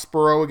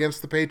Foxborough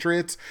against the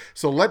Patriots.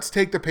 So let's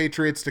take the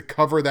Patriots to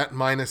cover that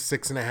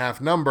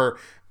 -6.5 number.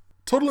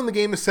 Total in the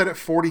game is set at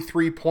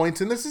 43 points,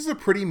 and this is a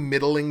pretty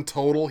middling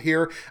total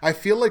here. I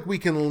feel like we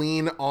can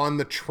lean on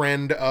the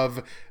trend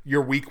of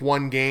your week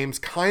 1 games,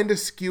 kind of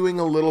skewing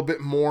a little bit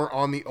more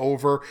on the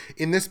over.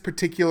 In this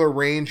particular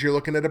range, you're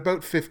looking at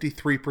about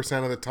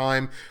 53% of the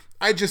time.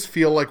 I just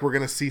feel like we're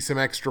going to see some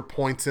extra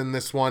points in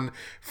this one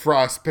for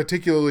us,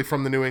 particularly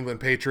from the New England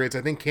Patriots.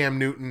 I think Cam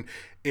Newton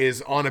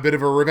is on a bit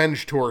of a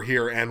revenge tour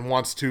here and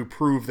wants to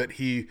prove that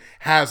he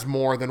has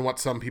more than what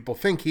some people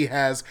think he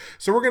has.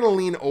 So we're going to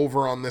lean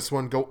over on this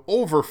one, go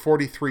over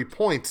 43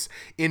 points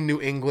in New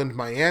England,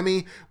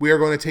 Miami. We are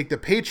going to take the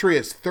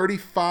Patriots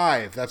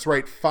 35. That's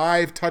right,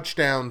 5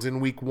 touchdowns in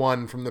week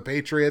 1 from the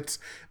Patriots.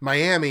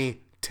 Miami,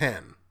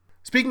 10.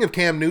 Speaking of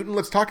Cam Newton,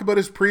 let's talk about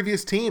his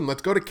previous team.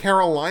 Let's go to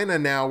Carolina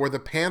now, where the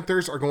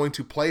Panthers are going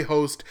to play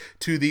host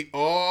to the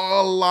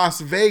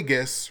Las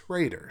Vegas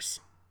Raiders.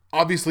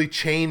 Obviously,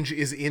 change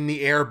is in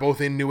the air both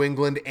in New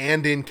England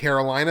and in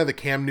Carolina. The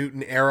Cam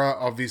Newton era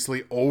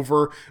obviously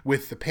over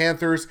with the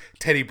Panthers.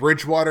 Teddy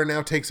Bridgewater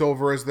now takes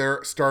over as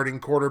their starting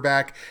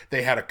quarterback.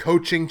 They had a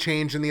coaching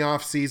change in the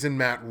offseason.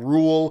 Matt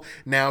Rule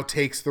now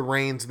takes the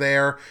reins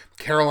there.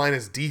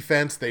 Carolina's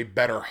defense, they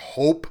better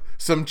hope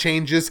some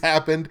changes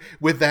happened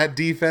with that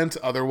defense.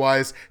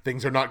 Otherwise,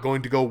 things are not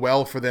going to go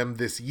well for them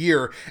this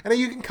year. And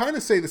you can kind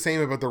of say the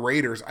same about the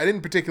Raiders. I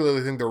didn't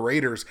particularly think the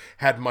Raiders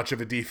had much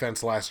of a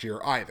defense last year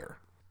either.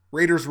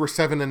 Raiders were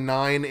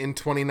 7-9 in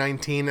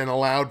 2019 and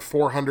allowed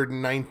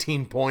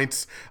 419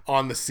 points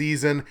on the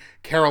season.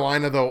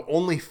 Carolina, though,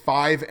 only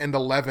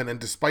 5-11, and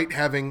despite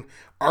having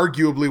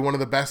arguably one of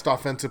the best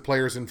offensive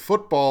players in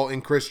football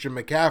in Christian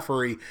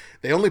McCaffrey,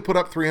 they only put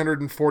up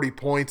 340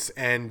 points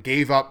and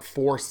gave up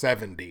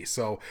 470.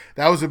 So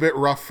that was a bit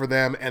rough for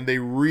them, and they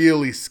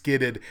really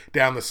skidded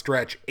down the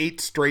stretch. 8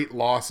 straight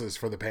losses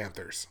for the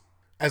Panthers.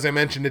 As I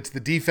mentioned, it's the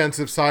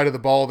defensive side of the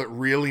ball that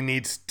really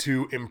needs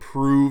to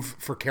improve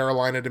for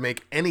Carolina to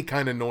make any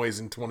kind of noise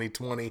in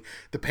 2020.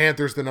 The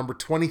Panthers, the number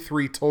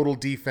 23 total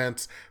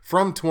defense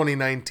from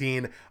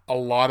 2019, a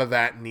lot of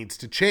that needs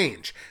to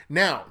change.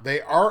 Now,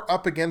 they are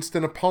up against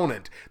an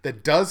opponent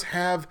that does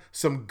have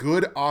some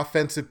good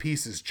offensive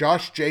pieces.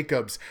 Josh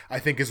Jacobs, I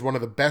think, is one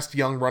of the best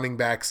young running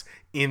backs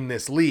in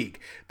this league.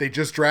 They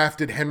just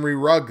drafted Henry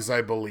Ruggs,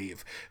 I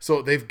believe.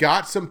 So they've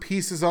got some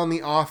pieces on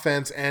the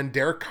offense, and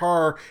Derek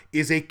Carr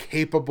is a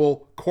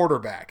capable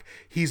quarterback.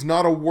 He's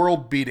not a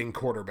world-beating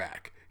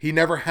quarterback. He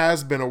never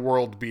has been a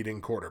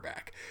world-beating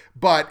quarterback.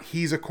 But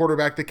he's a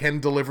quarterback that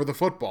can deliver the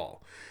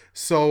football.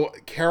 So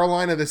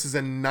Carolina, this is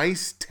a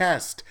nice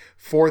test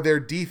for their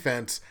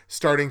defense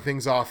starting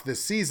things off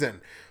this season.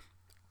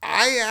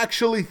 I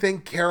actually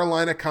think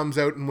Carolina comes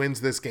out and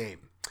wins this game.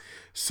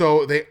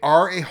 So they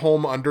are a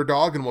home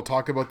underdog, and we'll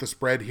talk about the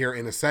spread here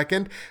in a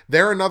second.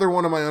 They're another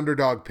one of my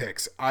underdog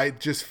picks. I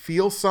just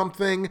feel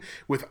something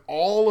with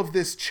all of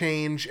this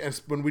change,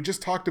 as when we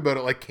just talked about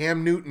it, like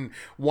Cam Newton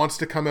wants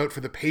to come out for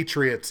the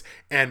Patriots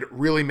and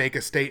really make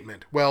a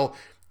statement. Well,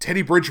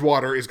 Teddy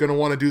Bridgewater is going to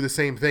want to do the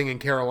same thing in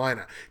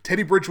Carolina.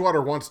 Teddy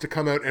Bridgewater wants to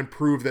come out and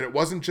prove that it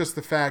wasn't just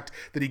the fact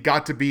that he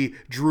got to be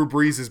Drew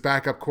Brees'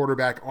 backup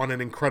quarterback on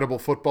an incredible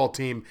football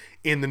team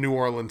in the New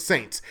Orleans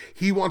Saints.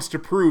 He wants to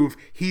prove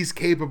he's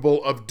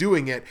capable of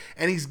doing it,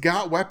 and he's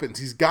got weapons.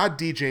 He's got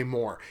DJ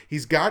Moore.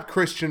 He's got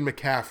Christian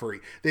McCaffrey.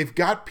 They've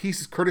got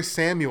pieces, Curtis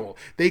Samuel.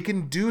 They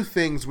can do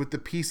things with the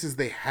pieces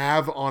they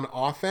have on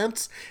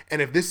offense,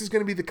 and if this is going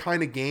to be the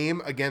kind of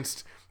game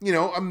against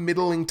a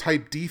middling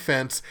type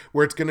defense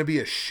where it's going to be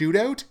a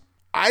shootout,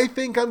 I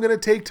think I'm going to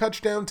take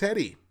touchdown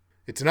Teddy.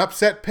 It's an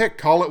upset pick,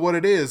 call it what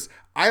it is.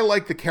 I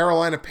like the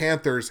Carolina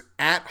Panthers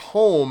at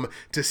home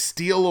to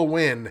steal a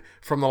win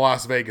from the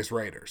Las Vegas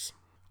Raiders.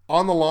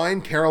 On the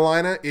line,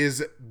 Carolina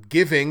is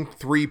giving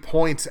 3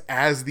 points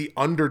as the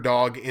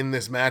underdog in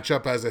this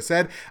matchup. As I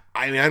said,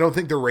 I don't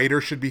think the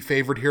Raiders should be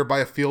favored here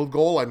by a field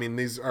goal. I mean,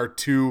 these are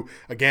two,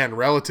 again,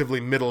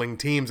 relatively middling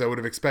teams. I would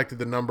have expected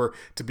the number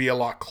to be a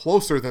lot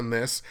closer than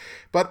this.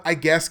 But I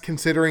guess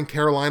considering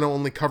Carolina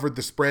only covered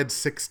the spread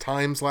 6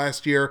 times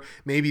last year,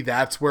 maybe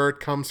that's where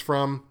it comes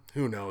from.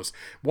 Who knows?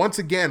 Once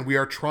again, we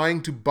are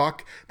trying to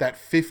buck that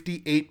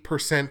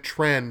 58%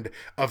 trend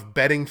of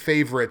betting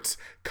favorites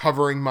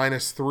covering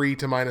 -3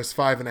 to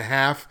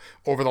 -5.5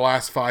 over the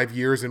last 5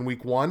 years in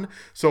week 1.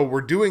 So we're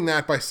doing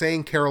that by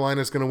saying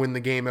Carolina's going to win the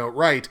game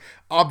outright.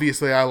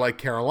 Obviously, I like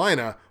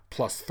Carolina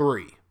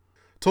 +3.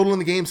 Total in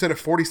the game set at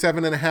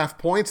 47.5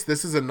 points.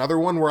 This is another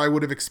one where I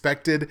would have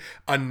expected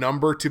a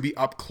number to be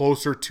up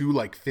closer to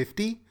like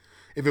 50.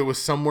 If it was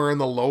somewhere in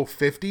the low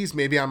 50s,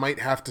 maybe I might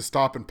have to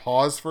stop and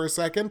pause for a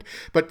second.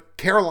 But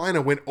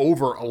Carolina went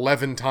over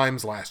 11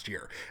 times last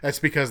year. That's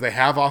because they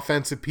have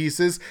offensive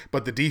pieces,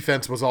 but the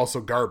defense was also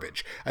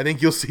garbage. I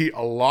think you'll see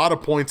a lot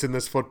of points in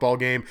this football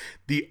game.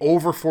 The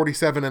over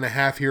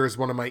 47.5 here is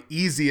one of my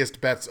easiest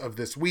bets of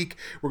this week.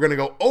 We're going to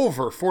go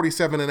over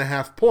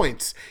 47.5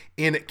 points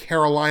in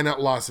Carolina,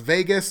 Las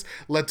Vegas.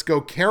 Let's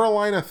go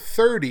Carolina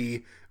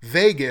 30,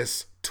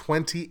 Vegas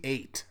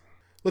 28.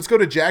 Let's go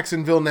to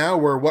Jacksonville now,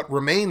 where what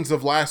remains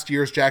of last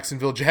year's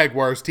Jacksonville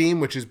Jaguars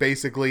team, which is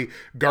basically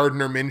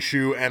Gardner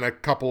Minshew and a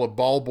couple of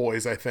ball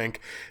boys, I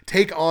think,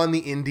 take on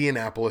the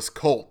Indianapolis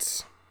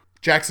Colts.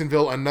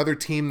 Jacksonville, another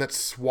team that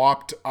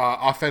swapped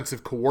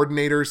offensive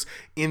coordinators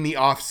in the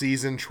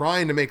offseason,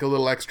 trying to make a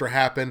little extra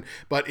happen,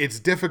 but it's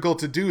difficult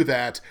to do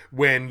that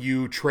when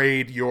you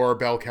trade your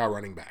bell cow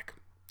running back.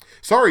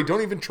 Sorry,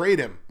 don't even trade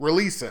him.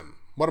 Release him.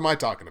 What am I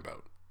talking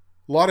about?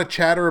 A lot of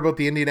chatter about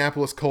the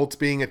Indianapolis Colts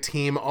being a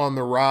team on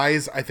the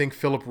rise. I think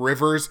Phillip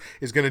Rivers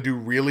is going to do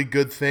really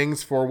good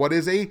things for what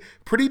is a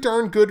pretty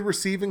darn good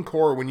receiving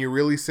core when you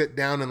really sit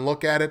down and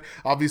look at it.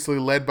 Obviously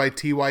led by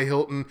T.Y.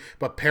 Hilton,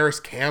 but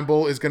Paris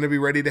Campbell is going to be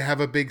ready to have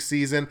a big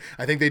season.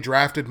 I think they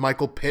drafted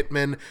Michael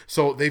Pittman,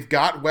 so they've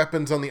got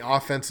weapons on the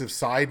offensive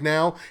side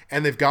now,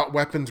 and they've got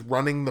weapons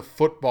running the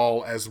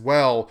football as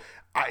well.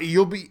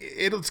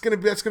 That's going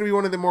to be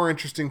one of the more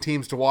interesting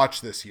teams to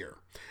watch this year.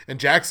 And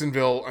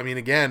Jacksonville, I mean,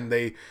 again,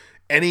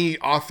 any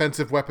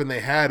offensive weapon they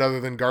had other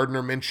than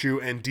Gardner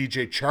Minshew and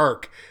DJ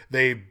Chark,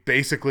 they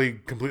basically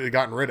completely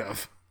gotten rid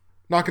of.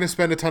 Not going to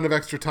spend a ton of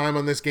extra time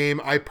on this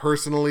game. I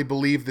personally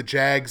believe the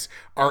Jags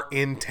are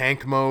in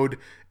tank mode,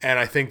 and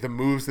I think the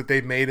moves that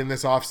they've made in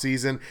this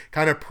offseason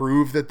kind of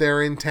prove that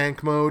they're in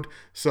tank mode.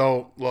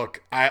 So,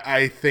 look,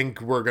 I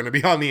think we're going to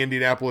be on the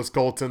Indianapolis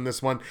Colts in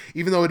this one.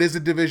 Even though it is a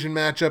division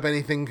matchup,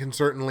 anything can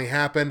certainly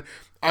happen.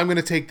 I'm going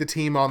to take the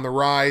team on the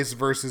rise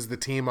versus the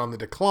team on the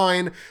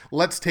decline.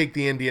 Let's take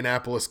the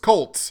Indianapolis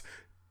Colts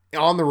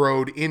on the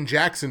road in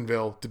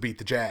Jacksonville to beat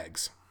the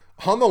Jags.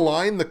 On the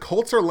line, the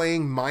Colts are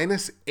laying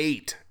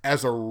 -8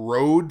 as a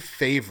road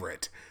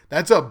favorite.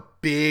 That's a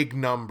big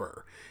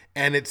number.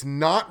 And it's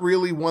not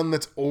really one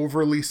that's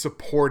overly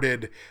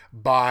supported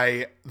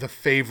by the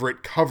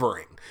favorite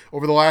covering.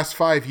 Over the last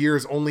 5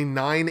 years, only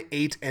 9,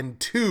 8, and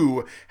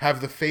 2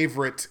 have the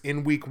favorites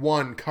in week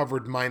 1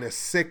 covered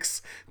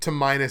 -6 to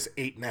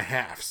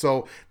 -8.5.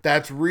 So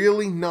that's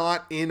really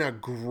not in a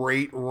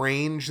great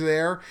range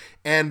there.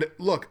 And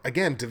look,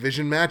 again,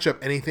 division matchup,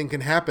 anything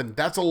can happen.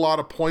 That's a lot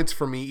of points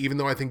for me, even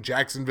though I think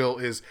Jacksonville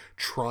is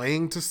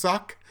trying to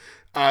suck.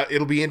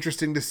 It'll be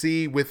interesting to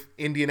see with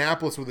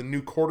Indianapolis with a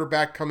new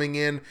quarterback coming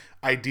in,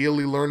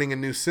 ideally learning a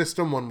new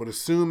system, one would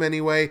assume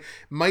anyway.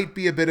 Might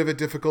be a bit of a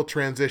difficult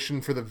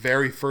transition for the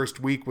very first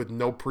week with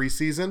no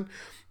preseason.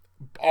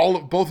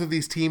 Both of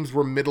these teams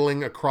were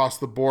middling across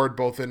the board,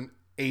 both in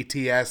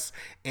ATS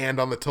and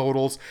on the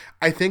totals.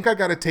 I think I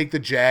got to take the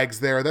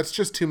Jags there. That's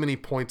just too many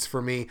points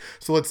for me.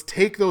 So let's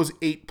take those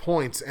 8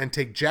 points and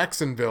take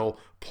Jacksonville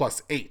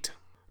 +8.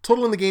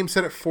 Total in the game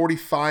set at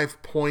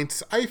 45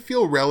 points. I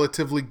feel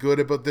relatively good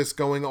about this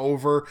going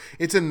over.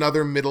 It's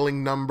another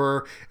middling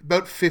number,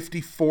 about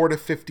 54 to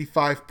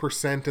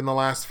 55% in the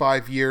last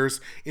 5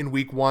 years in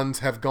week 1s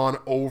have gone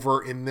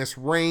over in this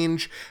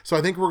range. So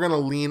I think we're going to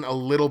lean a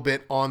little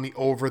bit on the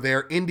over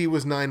there. Indy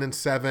was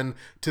 9-7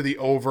 to the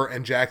over,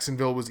 and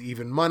Jacksonville was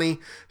even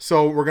money.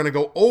 So we're going to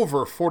go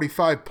over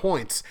 45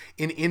 points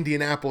in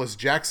Indianapolis,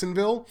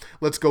 Jacksonville.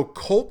 Let's go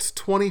Colts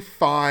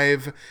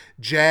 25,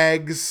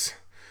 Jags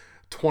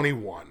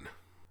 21.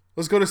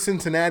 Let's go to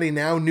Cincinnati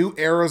now. New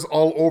eras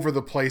all over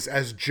the place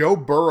as Joe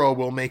Burrow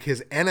will make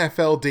his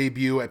NFL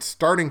debut at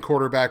starting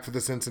quarterback for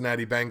the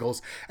Cincinnati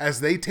Bengals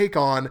as they take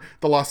on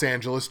the Los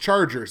Angeles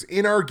Chargers,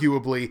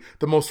 inarguably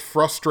the most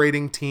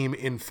frustrating team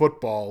in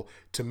football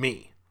to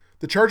me.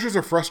 The Chargers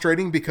are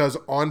frustrating because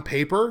on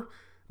paper,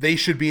 they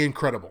should be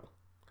incredible.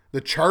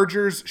 The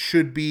Chargers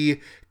should be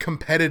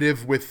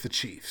competitive with the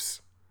Chiefs.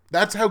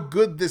 That's how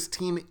good this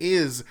team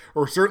is,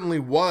 or certainly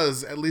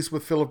was, at least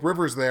with Phillip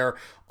Rivers there,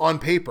 on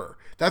paper.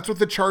 That's what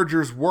the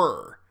Chargers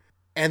were.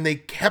 And they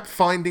kept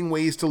finding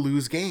ways to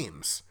lose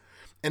games.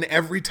 And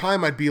every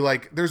time I'd be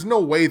like, there's no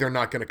way they're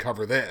not going to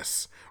cover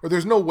this. Or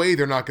there's no way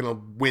they're not going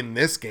to win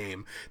this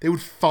game. They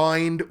would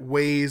find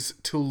ways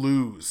to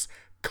lose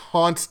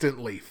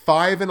constantly.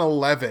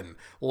 5-11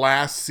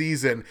 last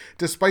season,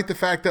 despite the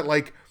fact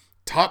that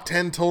top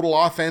 10 total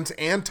offense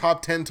and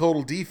top 10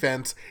 total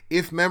defense,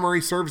 if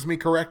memory serves me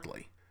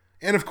correctly.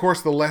 And of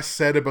course, the less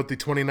said about the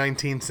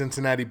 2019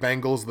 Cincinnati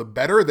Bengals, the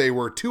better. They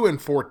were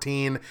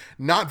 2-14,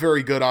 not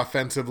very good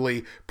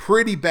offensively,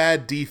 pretty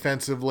bad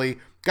defensively,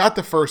 got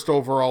the first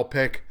overall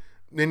pick,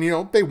 and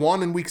they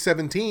won in week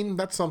 17.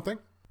 That's something.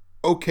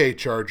 Okay,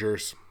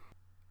 Chargers,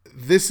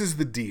 this is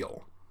the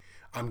deal.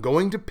 I'm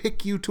going to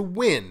pick you to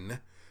win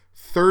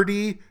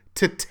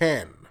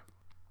 30-10.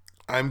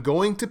 I'm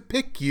going to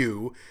pick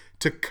you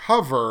to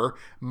cover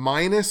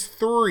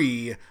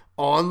 -3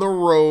 on the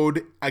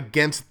road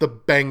against the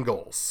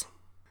Bengals.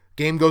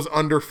 Game goes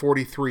under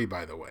 43,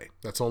 by the way.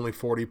 That's only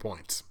 40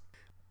 points.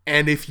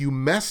 And if you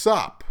mess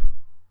up,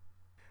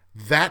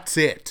 that's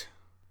it.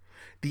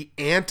 The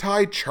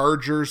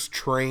anti-Chargers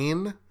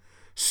train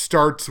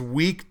starts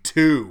week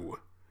 2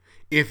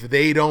 if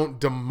they don't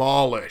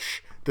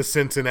demolish the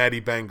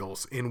Cincinnati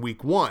Bengals in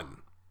week 1.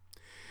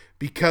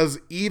 Because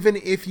even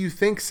if you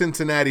think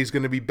Cincinnati's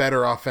going to be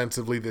better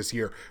offensively this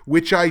year,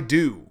 which I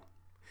do,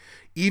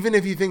 even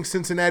if you think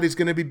Cincinnati's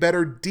going to be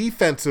better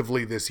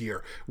defensively this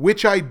year,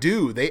 which I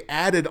do, they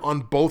added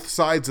on both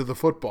sides of the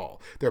football.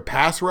 Their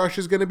pass rush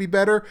is going to be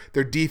better.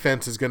 Their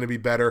defense is going to be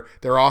better.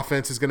 Their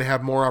offense is going to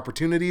have more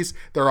opportunities.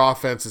 Their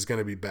offense is going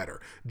to be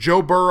better.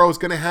 Joe Burrow is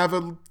going to have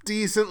a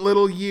decent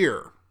little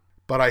year.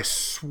 But I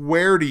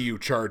swear to you,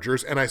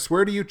 Chargers, and I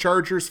swear to you,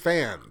 Chargers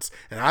fans,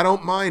 and I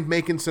don't mind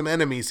making some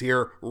enemies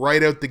here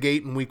right out the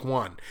gate in week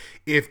 1.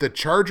 If the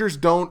Chargers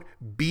don't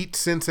beat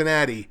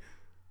Cincinnati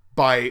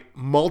by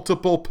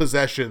multiple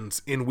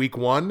possessions in week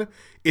 1,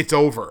 it's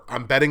over.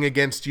 I'm betting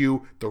against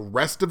you the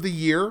rest of the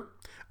year.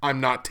 I'm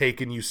not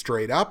taking you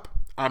straight up.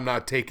 I'm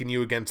not taking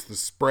you against the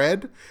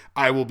spread.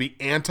 I will be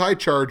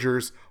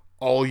anti-Chargers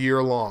all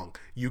year long.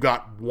 You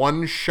got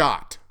one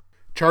shot.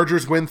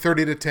 Chargers win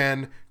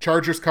 30-10.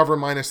 Chargers cover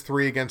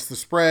 -3 against the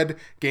spread.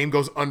 Game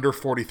goes under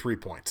 43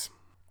 points.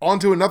 On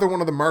to another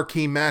one of the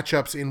marquee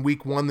matchups in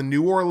week 1, the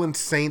New Orleans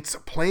Saints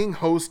playing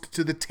host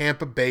to the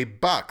Tampa Bay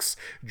Bucks.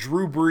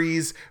 Drew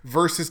Brees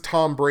versus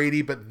Tom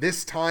Brady, but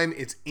this time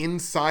it's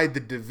inside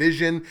the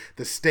division.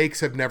 The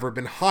stakes have never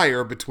been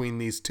higher between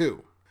these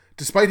two.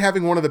 Despite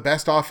having one of the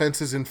best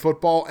offenses in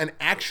football and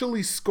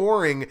actually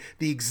scoring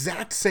the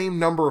exact same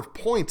number of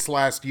points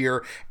last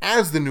year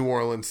as the New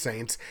Orleans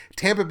Saints,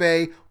 Tampa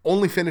Bay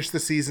only finished the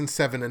season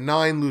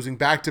 7-9, losing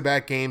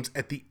back-to-back games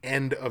at the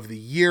end of the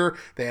year.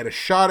 They had a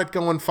shot at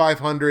going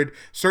 500,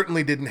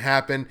 certainly didn't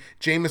happen.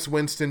 Jameis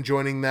Winston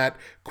joining that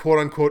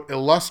quote-unquote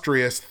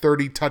illustrious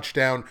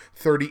 30-touchdown,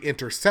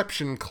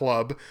 30-interception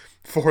club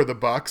for the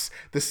Bucks.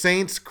 The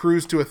Saints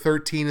cruised to a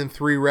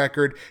 13-3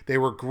 record. They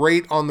were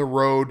great on the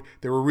road.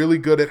 They were really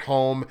good at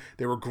home.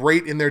 They were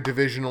great in their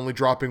division, only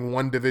dropping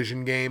one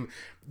division game.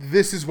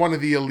 This is one of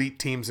the elite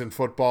teams in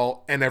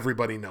football, and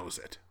everybody knows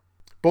it.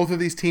 Both of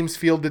these teams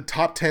fielded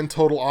top 10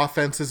 total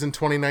offenses in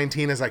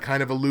 2019, as I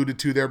kind of alluded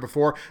to there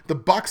before. The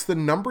Bucks, the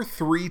number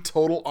 3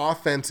 total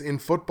offense in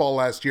football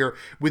last year,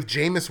 with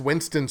Jameis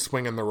Winston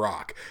swinging the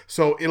rock.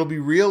 So it'll be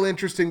real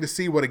interesting to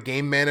see what a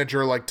game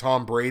manager like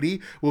Tom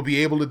Brady will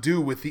be able to do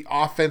with the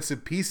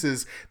offensive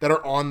pieces that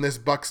are on this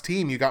Bucks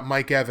team. You got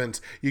Mike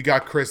Evans, you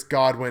got Chris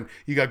Godwin,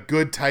 you got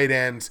good tight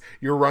ends,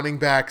 your running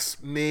backs,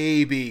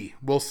 maybe.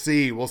 We'll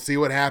see. We'll see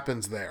what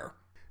happens there.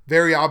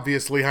 Very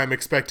obviously, I'm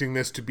expecting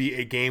this to be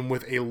a game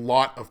with a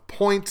lot of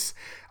points.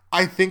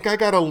 I think I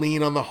got to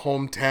lean on the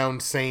hometown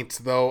Saints,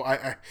 though.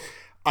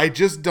 I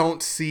just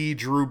don't see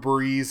Drew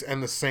Brees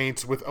and the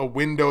Saints with a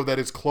window that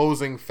is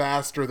closing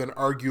faster than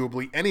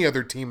arguably any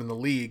other team in the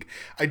league.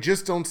 I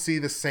just don't see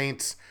the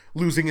Saints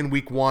losing in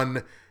week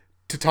 1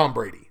 to Tom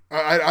Brady.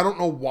 I don't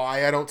know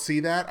why I don't see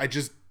that. I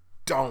just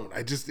don't.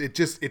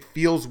 It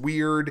feels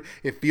weird.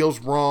 It feels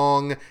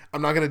wrong.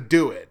 I'm not going to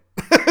do it.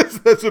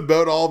 That's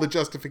about all the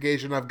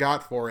justification I've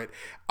got for it.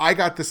 I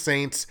got the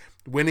Saints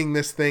winning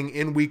this thing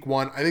in week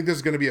 1. I think this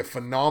is going to be a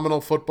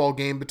phenomenal football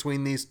game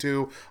between these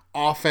two.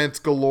 Offense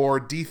galore.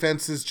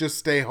 Defenses just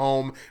stay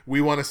home.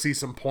 We want to see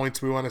some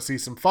points. We want to see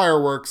some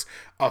fireworks.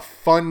 A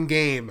fun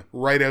game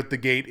right out the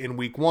gate in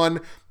week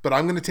 1. But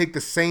I'm going to take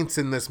the Saints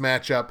in this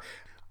matchup.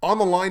 On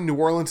the line, New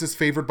Orleans is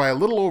favored by a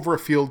little over a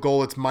field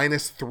goal. It's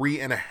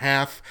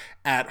 -3.5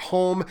 at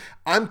home.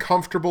 I'm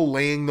comfortable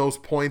laying those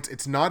points.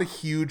 It's not a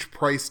huge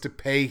price to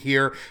pay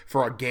here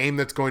for a game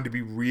that's going to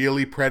be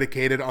really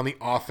predicated on the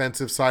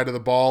offensive side of the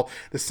ball.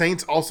 The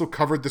Saints also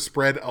covered the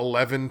spread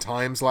 11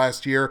 times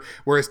last year,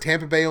 whereas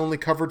Tampa Bay only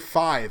covered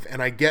 5.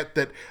 And I get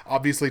that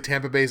obviously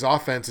Tampa Bay's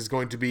offense is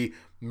going to be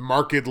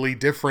markedly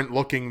different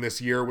looking this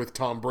year with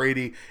Tom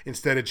Brady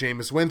instead of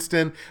Jameis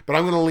Winston, but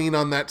I'm going to lean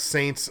on that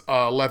Saints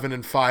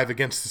 11-5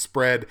 against the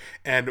spread,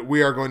 and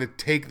we are going to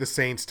take the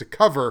Saints to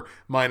cover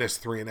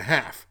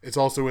 -3.5. It's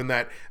also in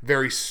that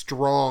very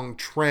strong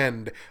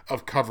trend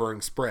of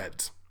covering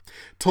spreads.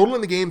 Total in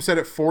the game set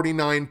at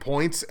 49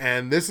 points,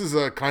 and this is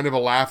a kind of a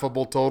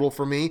laughable total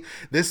for me.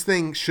 This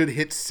thing should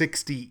hit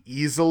 60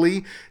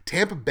 easily.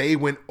 Tampa Bay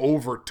went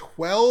over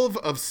 12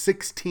 of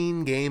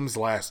 16 games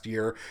last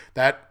year.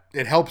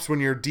 It helps when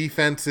your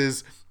defense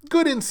is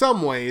good in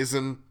some ways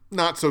and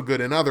not so good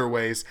in other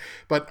ways,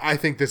 but I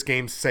think this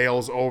game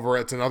sails over.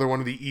 It's another one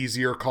of the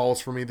easier calls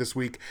for me this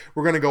week.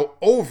 We're going to go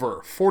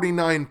over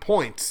 49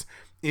 points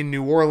in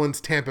New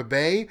Orleans, Tampa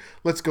Bay.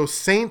 Let's go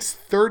Saints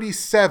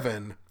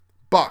 37,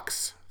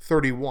 Bucks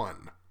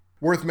 31.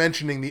 Worth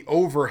mentioning, the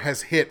over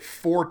has hit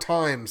 4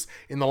 times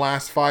in the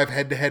last 5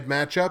 head-to-head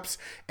matchups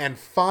and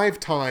 5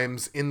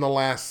 times in the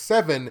last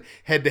 7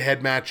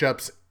 head-to-head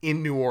matchups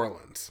in New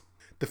Orleans.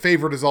 The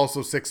favorite is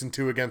also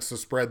 6-2 against the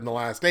spread in the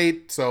last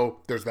 8, so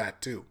there's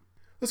that too.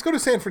 Let's go to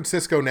San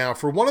Francisco now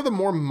for one of the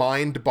more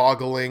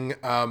mind-boggling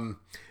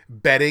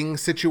betting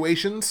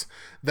situations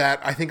that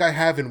I think I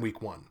have in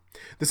week 1.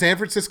 The San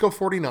Francisco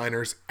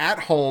 49ers at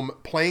home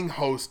playing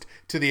host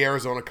to the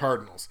Arizona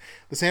Cardinals.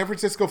 The San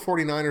Francisco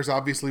 49ers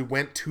obviously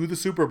went to the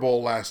Super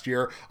Bowl last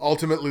year,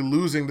 ultimately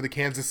losing to the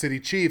Kansas City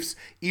Chiefs,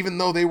 even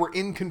though they were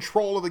in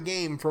control of the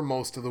game for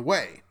most of the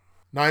way.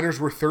 Niners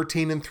were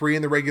 13-3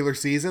 in the regular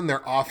season.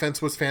 Their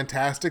offense was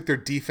fantastic. Their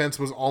defense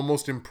was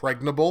almost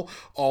impregnable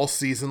all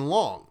season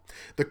long.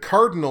 The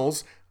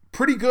Cardinals,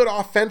 pretty good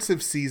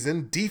offensive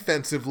season.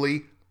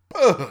 Defensively,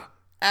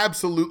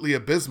 absolutely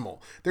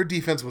abysmal. Their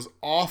defense was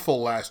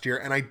awful last year,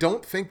 and I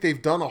don't think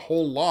they've done a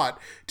whole lot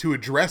to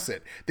address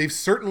it. They've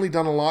certainly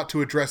done a lot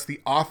to address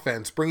the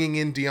offense, bringing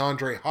in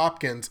DeAndre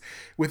Hopkins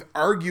with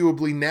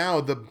arguably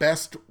now the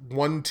best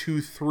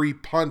 1-2-3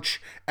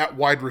 punch at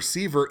wide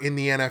receiver in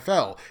the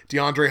NFL.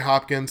 DeAndre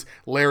Hopkins,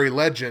 Larry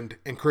Legend,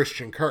 and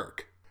Christian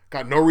Kirk.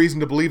 Got no reason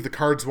to believe the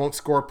Cards won't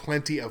score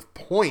plenty of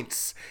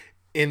points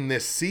in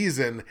this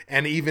season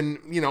and even,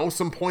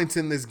 some points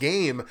in this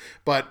game.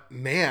 But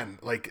man,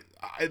 like,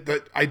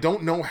 I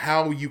don't know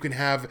how you can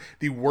have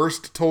the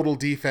worst total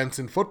defense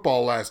in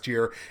football last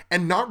year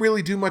and not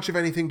really do much of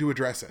anything to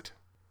address it.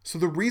 So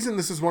the reason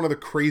this is one of the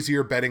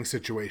crazier betting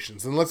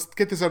situations, and let's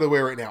get this out of the way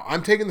right now,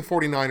 I'm taking the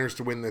 49ers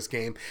to win this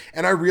game,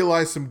 and I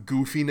realize some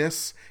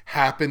goofiness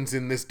happens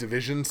in this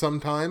division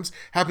sometimes.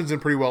 Happens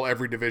in pretty well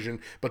every division,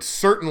 but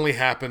certainly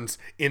happens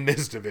in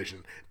this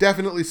division.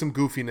 Definitely some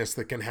goofiness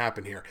that can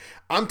happen here.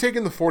 I'm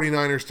taking the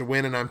 49ers to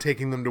win, and I'm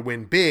taking them to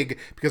win big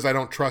because I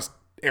don't trust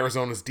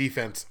Arizona's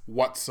defense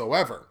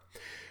whatsoever.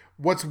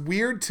 What's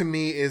weird to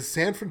me is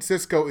San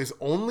Francisco is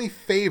only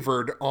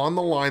favored on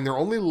the line. They're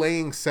only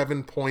laying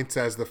 7 points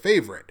as the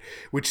favorite,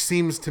 which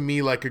seems to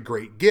me like a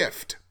great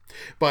gift.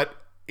 But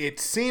it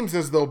seems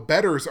as though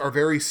bettors are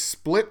very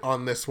split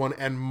on this one,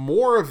 and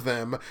more of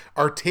them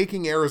are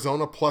taking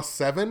Arizona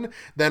 +7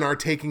 than are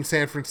taking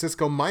San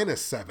Francisco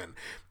 -7.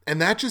 And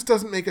that just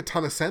doesn't make a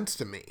ton of sense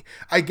to me.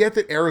 I get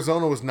that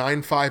Arizona was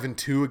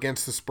 9-5-2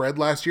 against the spread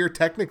last year.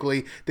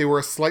 Technically, they were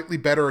a slightly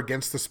better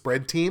against the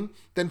spread team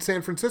than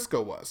San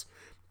Francisco was.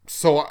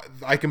 So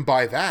I can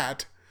buy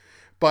that,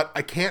 but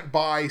I can't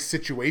buy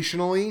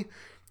situationally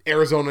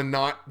Arizona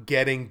not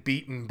getting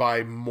beaten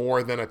by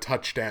more than a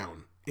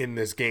touchdown in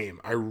this game.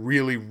 I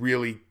really,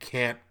 really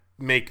can't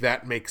make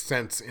that make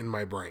sense in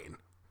my brain.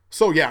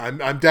 So yeah,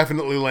 I'm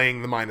definitely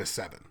laying the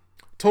 -7.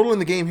 Total in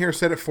the game here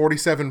set at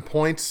 47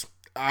 points.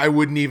 I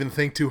wouldn't even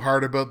think too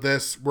hard about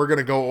this. We're going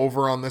to go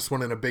over on this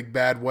one in a big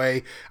bad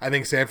way. I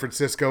think San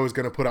Francisco is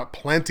going to put up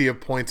plenty of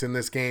points in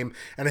this game,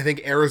 and I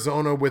think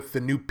Arizona, with the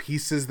new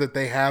pieces that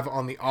they have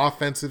on the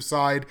offensive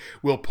side,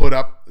 will put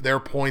up their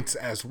points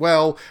as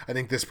well. I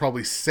think this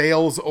probably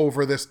sails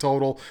over this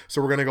total, so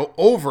we're going to go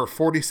over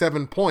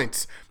 47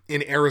 points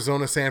in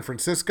Arizona, San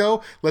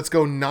Francisco. Let's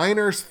go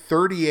Niners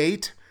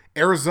 38,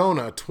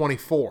 Arizona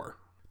 24.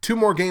 2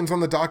 more games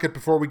on the docket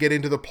before we get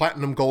into the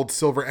platinum, gold,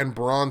 silver, and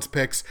bronze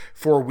picks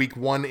for week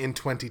 1 in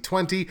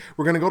 2020.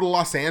 We're going to go to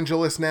Los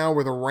Angeles now,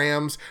 where the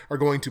Rams are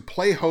going to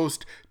play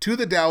host to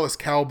the Dallas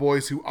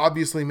Cowboys, who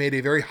obviously made a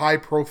very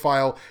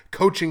high-profile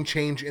coaching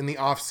change in the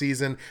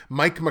offseason.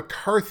 Mike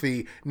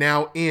McCarthy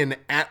now in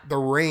at the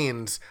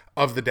reins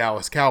of the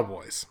Dallas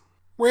Cowboys.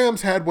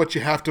 Rams had what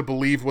you have to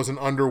believe was an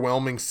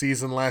underwhelming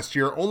season last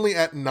year, only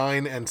at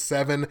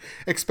 9-7.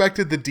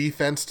 Expected the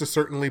defense to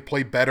certainly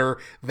play better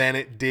than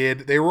it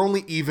did. They were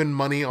only even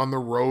money on the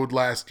road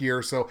last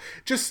year, so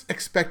just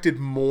expected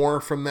more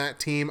from that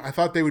team. I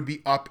thought they would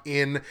be up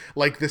in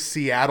like the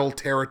Seattle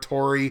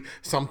territory,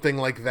 something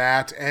like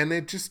that, and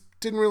it just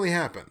didn't really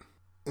happen.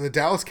 And the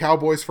Dallas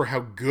Cowboys, for how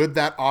good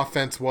that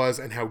offense was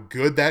and how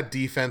good that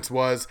defense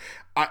was,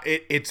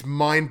 it's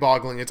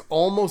mind-boggling. It's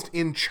almost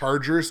in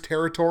Chargers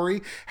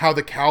territory how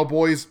the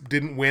Cowboys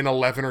didn't win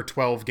 11 or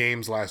 12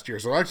 games last year.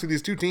 So actually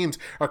these two teams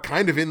are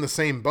kind of in the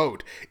same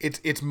boat.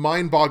 It's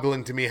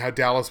mind-boggling to me how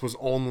Dallas was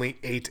only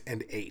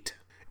 8-8.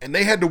 And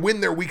they had to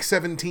win their Week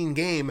 17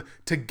 game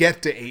to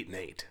get to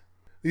 8-8.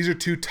 These are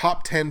 2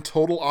 top 10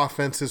 total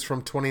offenses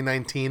from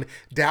 2019.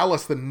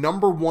 Dallas, the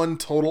number 1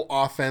 total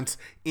offense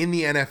in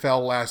the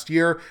NFL last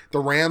year.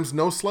 The Rams,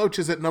 no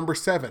slouches at number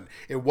 7.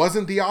 It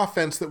wasn't the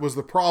offense that was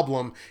the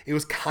problem. It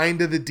was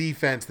kind of the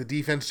defense. The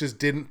defense just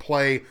didn't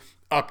play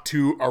up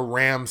to a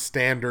Rams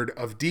standard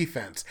of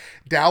defense.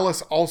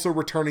 Dallas also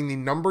returning the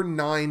number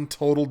 9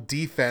 total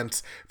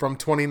defense from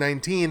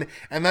 2019,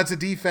 and that's a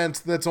defense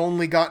that's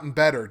only gotten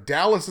better.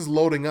 Dallas is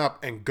loading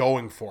up and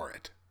going for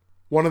it.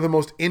 One of the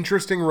most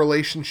interesting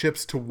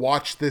relationships to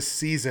watch this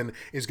season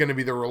is going to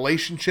be the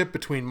relationship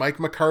between Mike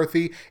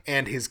McCarthy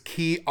and his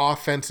key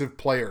offensive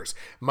players.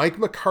 Mike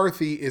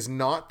McCarthy is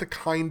not the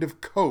kind of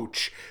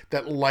coach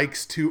that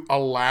likes to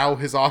allow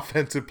his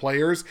offensive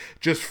players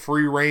just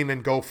free rein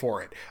and go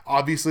for it.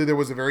 Obviously, there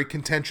was a very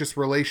contentious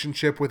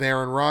relationship with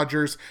Aaron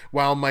Rodgers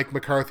while Mike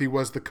McCarthy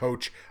was the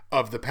coach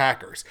of the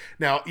Packers.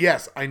 Now,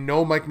 yes, I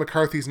know Mike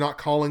McCarthy's not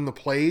calling the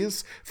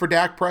plays for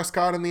Dak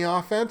Prescott in the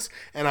offense,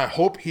 and I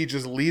hope he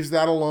just leaves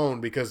that alone,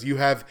 because you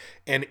have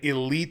an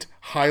elite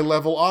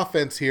high-level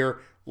offense here.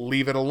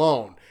 Leave it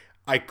alone.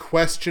 I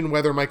question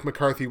whether Mike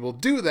McCarthy will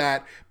do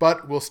that,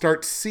 but we'll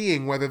start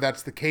seeing whether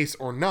that's the case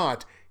or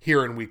not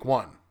here in week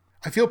 1.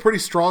 I feel pretty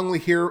strongly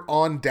here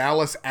on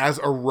Dallas as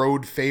a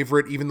road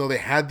favorite, even though they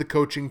had the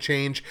coaching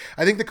change.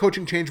 I think the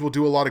coaching change will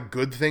do a lot of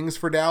good things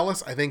for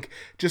Dallas. I think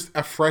just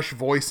a fresh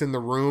voice in the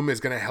room is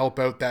going to help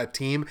out that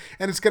team,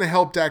 and it's going to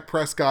help Dak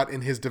Prescott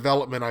in his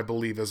development, I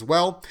believe, as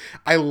well.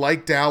 I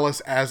like Dallas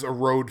as a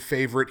road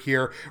favorite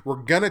here. We're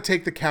going to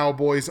take the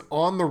Cowboys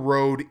on the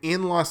road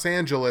in Los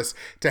Angeles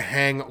to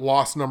hang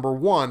loss number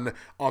 1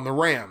 on the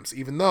Rams,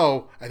 even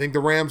though I think the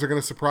Rams are going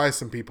to surprise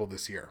some people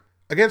this year.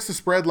 Against the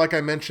spread, like I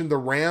mentioned, the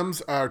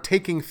Rams are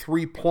taking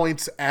 3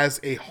 points as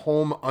a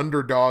home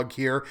underdog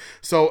here.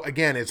 So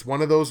again, it's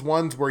one of those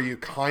ones where you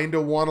kind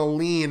of want to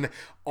lean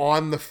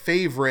on the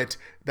favorite,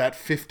 that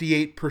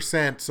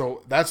 58%.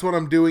 So that's what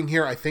I'm doing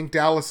here. I think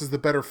Dallas is the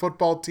better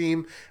football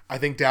team. I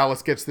think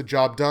Dallas gets the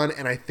job done,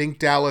 and I think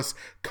Dallas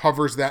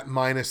covers that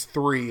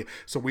 -3.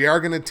 So we are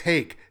going to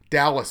take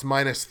Dallas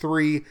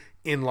 -3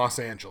 in Los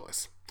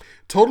Angeles.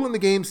 Total in the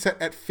game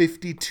set at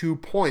 52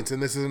 points,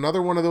 and this is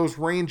another one of those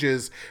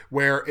ranges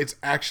where it's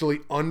actually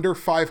under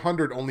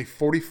 500. Only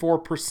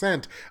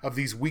 44% of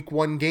these week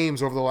 1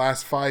 games over the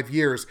last 5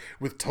 years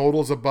with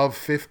totals above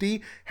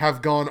 50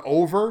 have gone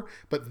over,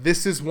 but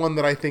this is one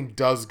that I think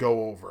does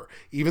go over.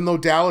 Even though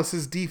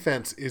Dallas's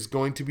defense is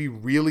going to be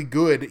really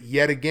good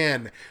yet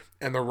again,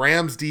 and the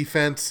Rams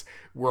defense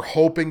we're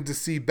hoping to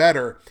see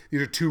better.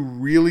 These are two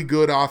really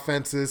good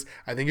offenses.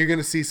 I think you're going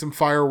to see some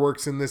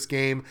fireworks in this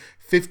game.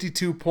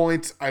 52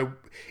 points.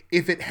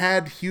 If it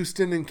had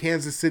Houston and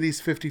Kansas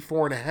City's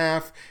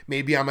 54.5,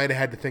 maybe I might have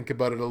had to think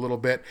about it a little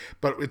bit,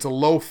 but it's a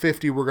low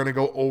 50. We're going to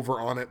go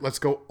over on it. Let's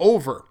go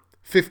over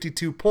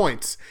 52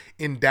 points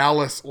in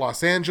Dallas,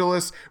 Los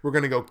Angeles. We're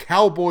going to go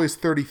Cowboys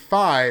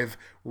 35,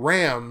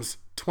 Rams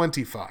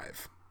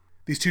 25.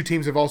 These two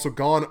teams have also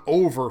gone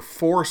over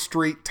 4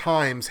 straight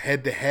times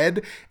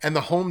head-to-head, and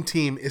the home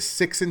team is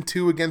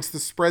 6-2 against the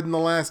spread in the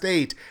last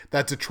 8.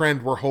 That's a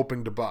trend we're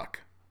hoping to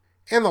buck.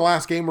 And the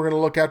last game we're going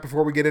to look at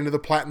before we get into the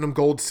platinum,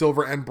 gold,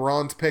 silver, and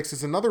bronze picks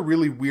is another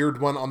really weird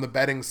one on the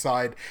betting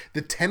side.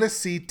 The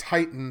Tennessee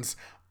Titans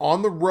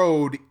on the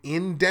road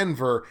in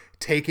Denver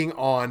taking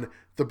on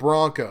the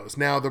Broncos.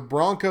 Now, the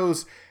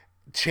Broncos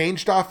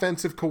changed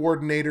offensive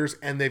coordinators,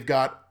 and they've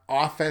got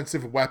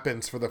offensive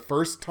weapons for the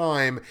first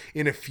time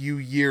in a few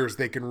years.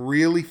 They can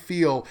really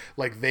feel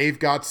like they've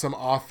got some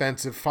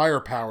offensive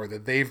firepower,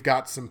 that they've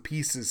got some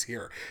pieces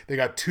here. They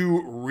got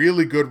 2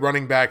 really good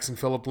running backs in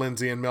Phillip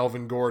Lindsay and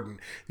Melvin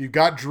Gordon. You've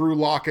got Drew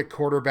Lock at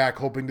quarterback,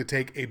 hoping to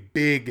take a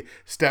big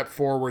step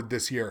forward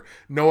this year.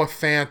 Noah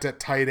Fant at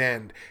tight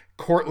end.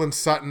 Cortland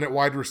Sutton at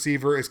wide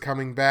receiver is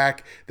coming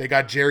back. They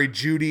got Jerry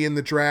Jeudy in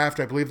the draft.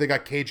 I believe they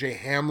got KJ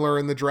Hamler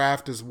in the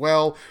draft as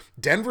well.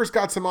 Denver's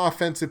got some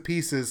offensive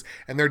pieces,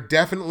 and they're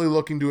definitely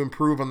looking to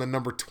improve on the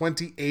number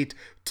 28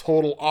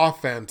 total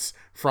offense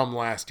from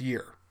last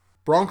year.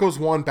 Broncos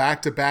won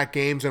back-to-back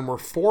games and were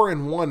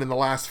 4-1 in the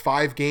last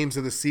 5 games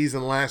of the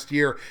season last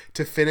year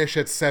to finish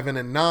at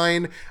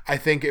 7-9. I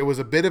think it was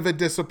a bit of a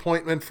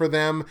disappointment for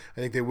them.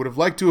 I think they would have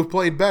liked to have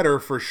played better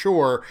for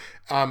sure.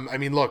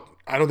 Look,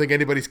 I don't think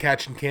anybody's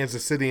catching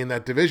Kansas City in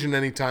that division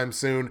anytime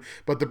soon,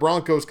 but the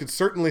Broncos could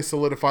certainly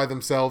solidify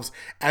themselves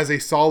as a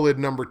solid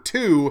number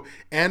 2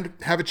 and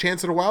have a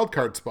chance at a wild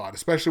card spot,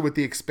 especially with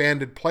the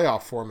expanded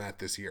playoff format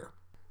this year.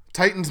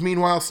 Titans,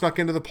 meanwhile, snuck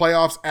into the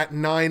playoffs at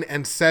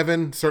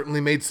 9-7,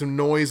 certainly made some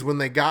noise when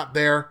they got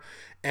there.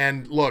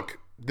 And look,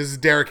 this is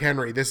Derrick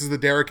Henry. This is the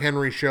Derrick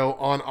Henry show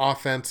on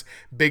offense,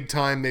 big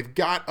time. They've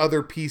got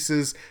other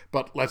pieces,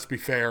 but let's be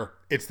fair,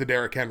 it's the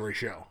Derrick Henry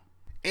show.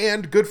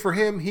 And good for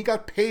him, he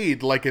got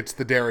paid like it's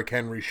the Derrick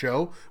Henry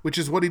show, which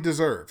is what he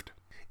deserved.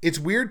 It's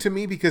weird to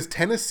me because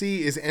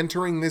Tennessee is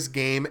entering this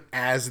game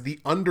as the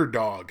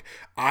underdog.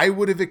 I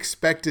would have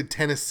expected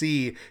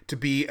Tennessee to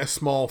be a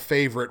small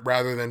favorite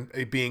rather than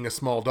being a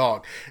small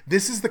dog.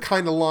 This is the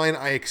kind of line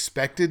I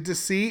expected to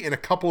see in a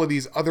couple of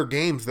these other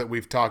games that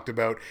we've talked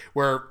about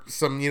where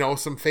some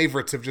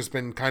favorites have just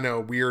been kind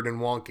of weird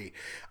and wonky.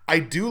 I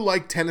do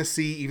like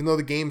Tennessee, even though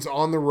the game's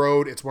on the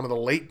road. It's one of the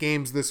late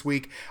games this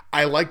week.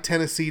 I like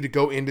Tennessee to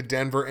go into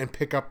Denver and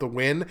pick up the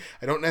win.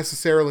 I don't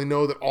necessarily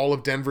know that all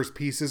of Denver's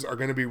pieces are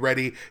going to be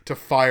ready to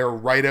fire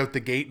right out the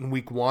gate in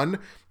week 1.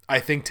 I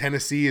think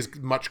Tennessee is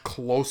much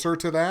closer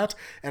to that,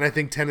 and I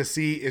think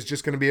Tennessee is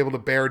just going to be able to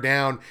bear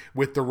down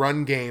with the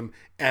run game,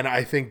 and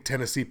I think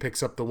Tennessee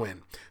picks up the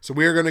win. So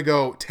we are going to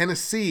go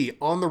Tennessee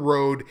on the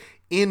road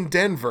in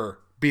Denver,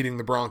 beating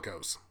the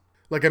Broncos.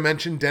 Like I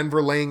mentioned,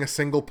 Denver laying a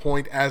single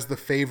point as the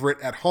favorite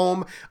at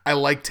home. I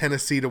like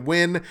Tennessee to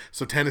win,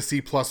 so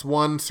Tennessee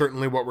 +1,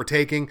 certainly what we're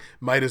taking.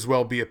 Might as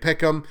well be a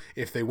pick'em.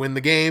 If they win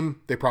the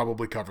game, they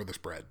probably cover the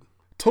spread.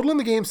 Total in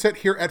the game set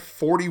here at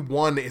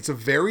 41. It's a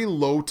very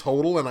low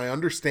total, and I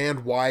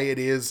understand why it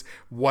is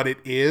what it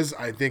is.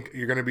 I think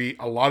you're going to be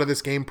a lot of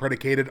this game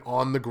predicated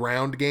on the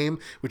ground game,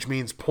 which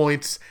means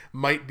points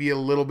might be a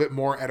little bit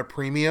more at a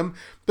premium.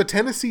 But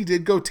Tennessee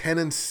did go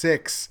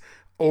 10-6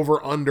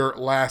 over under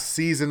last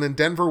season, and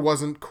Denver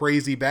wasn't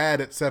crazy bad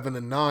at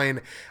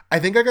 7-9. I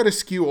think I got to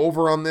skew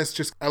over on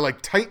this. I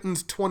like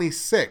Titans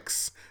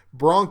 26,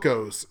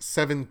 Broncos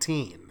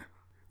 17.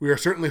 We are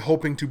certainly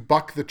hoping to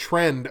buck the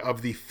trend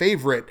of the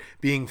favorite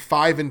being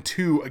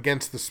 5-2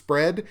 against the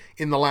spread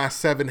in the last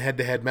 7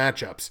 head-to-head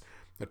matchups.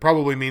 That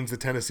probably means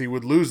that Tennessee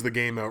would lose the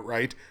game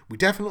outright. We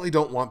definitely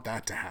don't want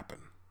that to happen.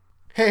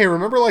 Hey,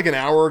 remember like an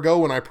hour ago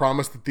when I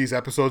promised that these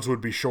episodes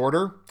would be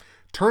shorter?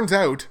 Turns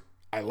out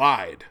I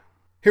lied.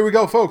 Here we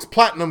go, folks.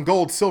 Platinum,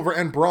 gold, silver,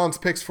 and bronze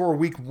picks for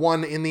week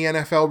 1 in the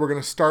NFL. We're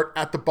going to start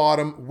at the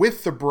bottom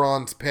with the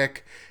bronze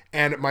pick.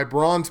 And my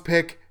bronze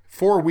pick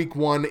for week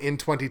 1 in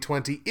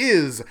 2020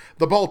 is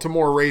the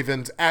Baltimore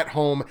Ravens at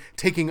home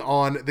taking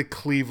on the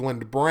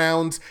Cleveland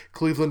Browns.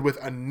 Cleveland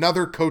with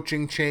another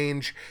coaching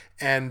change.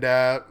 And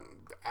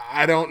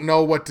I don't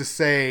know what to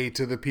say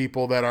to the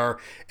people that are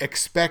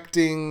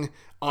expecting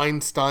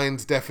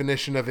Einstein's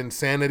definition of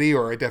insanity,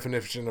 or a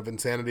definition of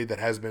insanity that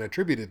has been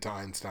attributed to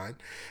Einstein.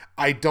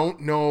 I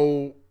don't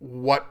know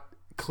what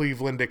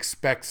Cleveland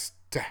expects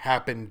to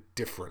happen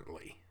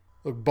differently.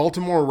 Look,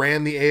 Baltimore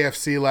ran the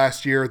AFC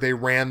last year. They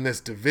ran this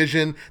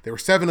division. They were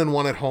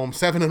 7-1 at home,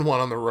 7-1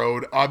 on the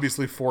road.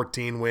 Obviously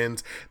 14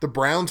 wins. The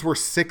Browns were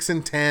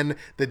 6-10.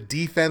 The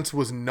defense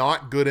was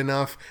not good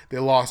enough. They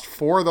lost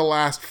 4 of the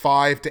last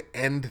 5 to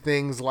end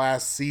things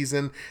last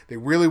season. They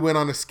really went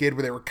on a skid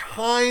where they were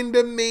kind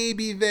of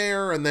maybe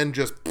there and then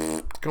just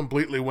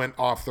completely went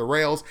off the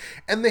rails.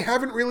 And they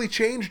haven't really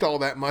changed all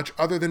that much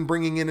other than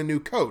bringing in a new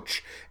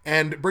coach.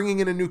 And bringing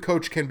in a new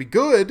coach can be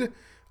good,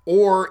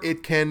 or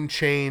it can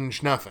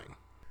change nothing.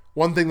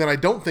 One thing that I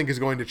don't think is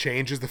going to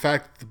change is the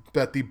fact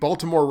that the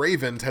Baltimore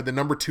Ravens had the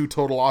number 2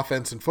 total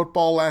offense in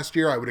football last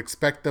year. I would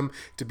expect them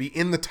to be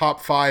in the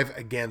top 5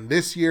 again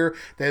this year.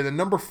 They had the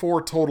number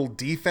 4 total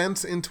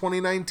defense in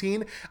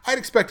 2019. I'd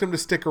expect them to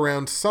stick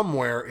around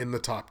somewhere in the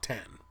top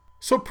 10.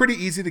 So pretty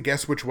easy to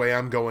guess which way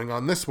I'm going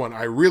on this one.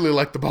 I really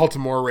like the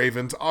Baltimore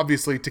Ravens,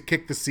 obviously, to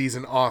kick the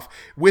season off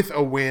with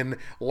a win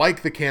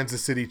like the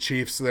Kansas City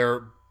Chiefs.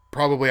 They're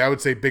probably, I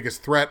would say,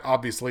 biggest threat,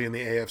 obviously, in the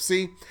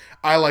AFC.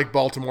 I like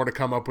Baltimore to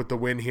come up with the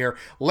win here.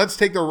 Let's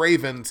take the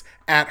Ravens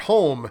at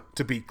home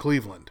to beat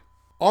Cleveland.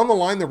 On the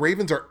line, the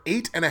Ravens are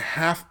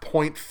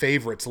 8.5-point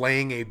favorites,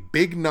 laying a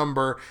big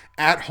number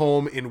at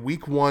home in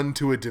week 1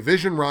 to a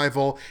division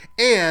rival,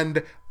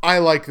 and I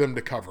like them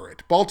to cover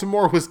it.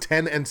 Baltimore was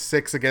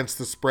 10-6 against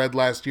the spread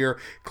last year.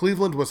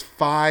 Cleveland was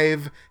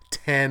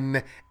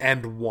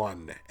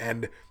 5-10-1.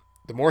 And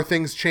the more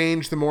things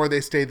change, the more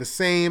they stay the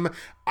same.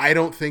 I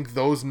don't think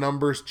those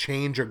numbers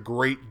change a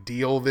great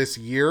deal this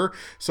year.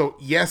 So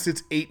yes,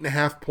 it's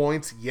 8.5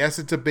 points. Yes,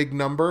 it's a big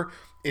number.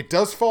 It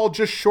does fall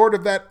just short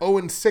of that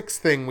 0-6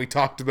 thing we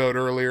talked about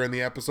earlier in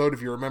the episode,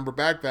 if you remember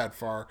back that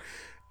far.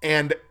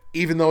 And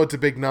even though it's a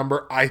big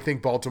number, I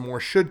think Baltimore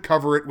should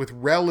cover it with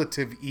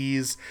relative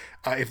ease.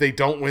 If they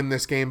don't win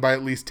this game by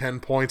at least 10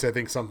 points, I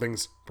think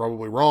something's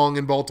probably wrong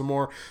in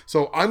Baltimore.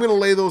 So I'm going to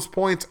lay those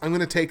points. I'm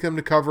going to take them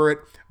to cover it.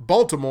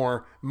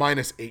 Baltimore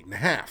minus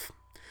 8.5.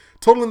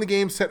 Total in the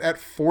game set at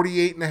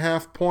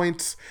 48.5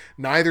 points.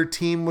 Neither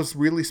team was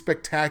really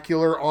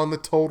spectacular on the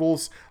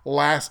totals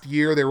last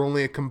year. They were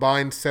only a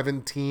combined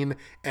 17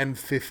 and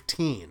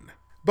 15.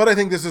 But I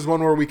think this is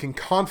one where we can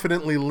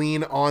confidently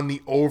lean on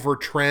the over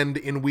trend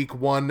in week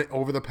 1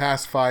 over the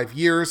past 5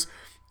 years.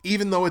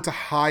 Even though it's a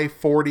high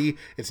 40,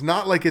 it's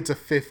not like it's a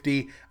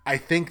 50. I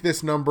think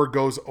this number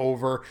goes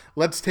over.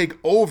 Let's take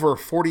over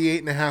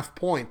 48.5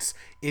 points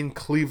in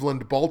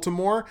Cleveland,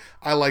 Baltimore.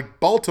 I like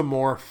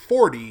Baltimore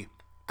 40,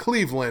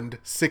 Cleveland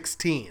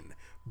 16.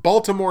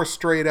 Baltimore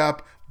straight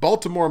up,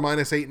 Baltimore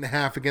minus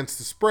 8.5 against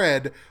the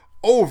spread,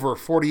 over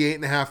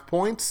 48.5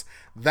 points.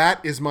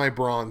 That is my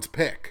bronze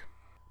pick.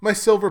 My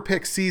silver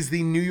pick sees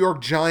the New York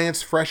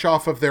Giants, fresh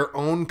off of their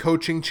own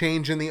coaching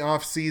change in the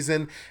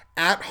offseason,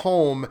 at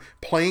home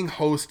playing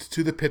host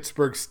to the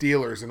Pittsburgh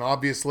Steelers. And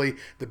obviously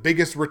the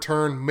biggest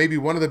return, maybe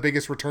one of the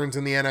biggest returns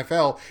in the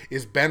NFL,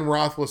 is Ben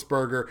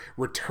Roethlisberger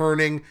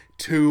returning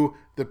to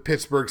the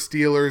Pittsburgh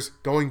Steelers,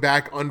 going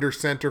back under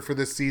center for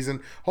this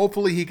season.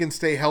 Hopefully he can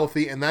stay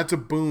healthy, and that's a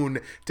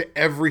boon to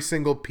every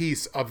single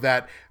piece of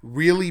that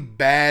really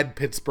bad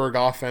Pittsburgh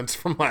offense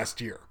from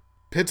last year.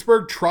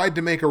 Pittsburgh tried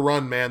to make a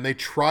run, man. They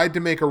tried to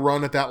make a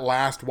run at that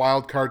last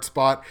wild card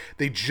spot.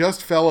 They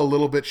just fell a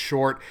little bit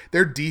short.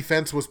 Their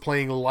defense was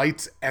playing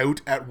lights out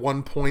at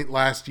one point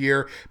last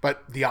year,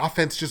 but the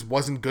offense just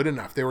wasn't good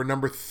enough. They were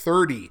number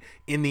 30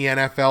 in the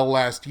NFL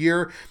last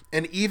year,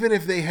 and even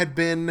if they had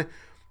been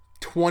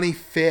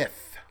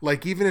 25th,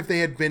 even if they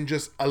had been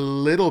just a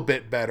little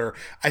bit better,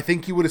 I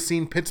think you would have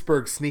seen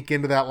Pittsburgh sneak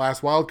into that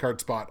last wild card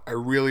spot. I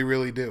really,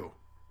 really do.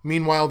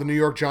 Meanwhile, the New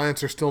York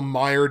Giants are still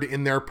mired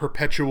in their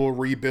perpetual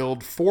rebuild,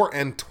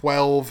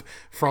 4-12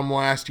 from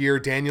last year.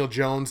 Daniel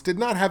Jones did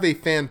not have a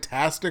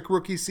fantastic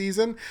rookie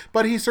season,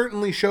 but he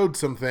certainly showed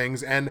some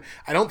things, and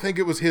I don't think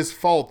it was his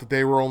fault that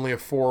they were only a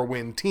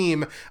 4-win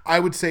team. I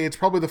would say it's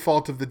probably the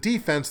fault of the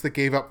defense that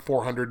gave up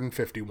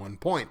 451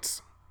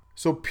 points.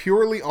 So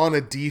purely on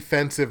a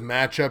defensive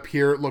matchup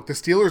here, look, the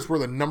Steelers were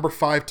the number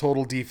 5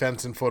 total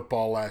defense in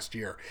football last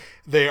year.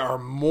 They are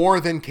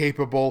more than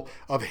capable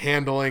of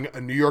handling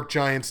a New York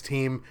Giants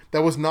team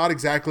that was not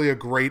exactly a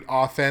great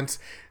offense.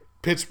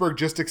 Pittsburgh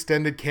just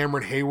extended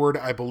Cameron Hayward,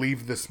 I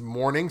believe, this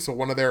morning. So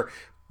one of their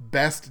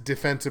best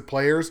defensive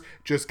players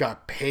just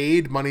got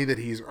paid money that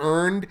he's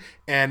earned.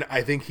 And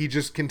I think he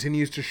just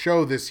continues to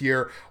show this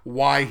year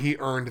why he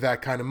earned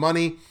that kind of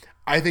money.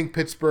 I think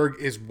Pittsburgh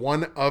is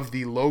one of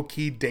the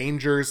low-key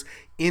dangers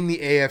in the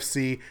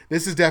AFC.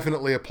 This is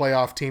definitely a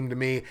playoff team to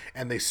me,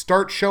 and they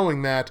start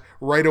showing that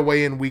right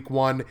away in week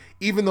 1.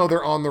 Even though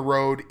they're on the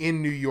road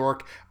in New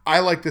York, I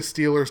like the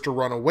Steelers to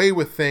run away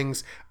with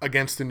things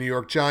against the New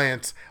York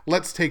Giants.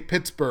 Let's take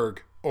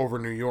Pittsburgh over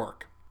New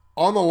York.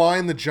 On the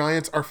line, the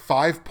Giants are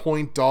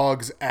 5-point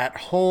dogs at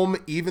home.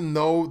 Even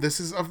though this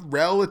is a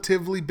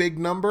relatively big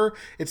number,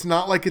 it's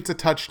not like it's a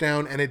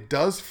touchdown, and it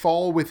does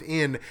fall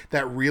within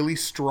that really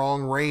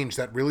strong range,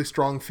 that really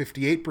strong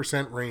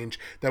 58% range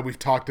that we've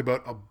talked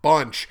about a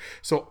bunch.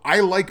 So I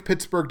like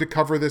Pittsburgh to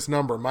cover this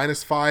number.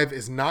 -5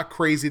 is not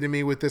crazy to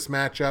me with this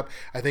matchup.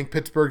 I think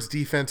Pittsburgh's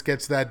defense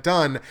gets that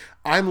done.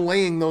 I'm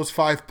laying those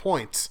 5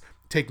 points.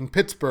 taking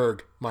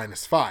Pittsburgh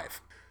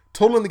 -5.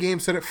 Total in the game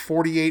set at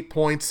 48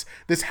 points.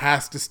 This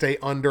has to stay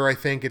under, I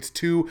think. It's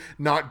two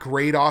not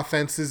great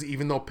offenses,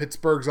 even though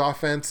Pittsburgh's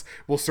offense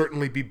will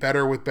certainly be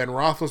better with Ben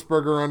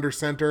Roethlisberger under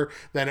center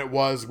than it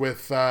was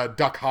with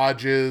Duck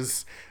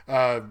Hodges,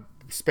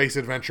 Space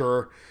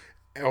Adventurer,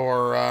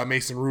 or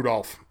Mason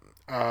Rudolph,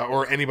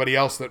 or anybody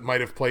else that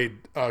might have played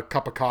a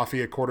cup of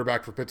coffee at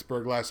quarterback for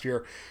Pittsburgh last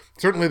year.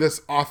 Certainly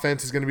this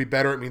offense is going to be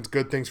better. It means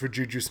good things for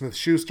Juju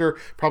Smith-Schuster.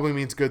 Probably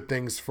means good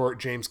things for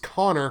James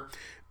Conner.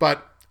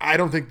 But I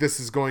don't think this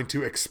is going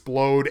to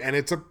explode, and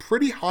it's a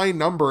pretty high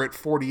number at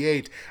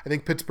 48. I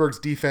think Pittsburgh's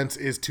defense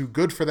is too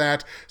good for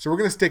that, so we're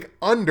going to stick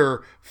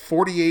under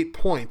 48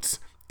 points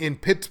in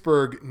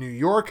Pittsburgh, New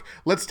York.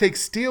 Let's take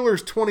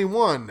Steelers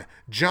 21,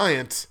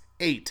 Giants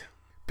 8.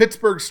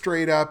 Pittsburgh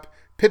straight up,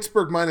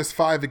 Pittsburgh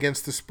 -5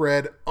 against the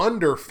spread,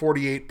 under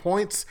 48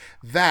 points.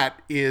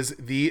 That is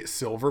the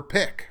silver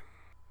pick.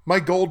 My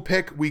gold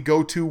pick, we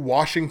go to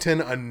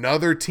Washington,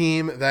 another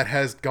team that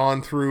has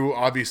gone through,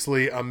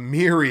 obviously, a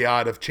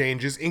myriad of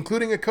changes,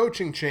 including a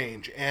coaching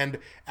change. And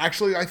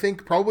actually, I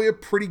think probably a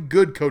pretty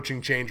good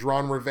coaching change.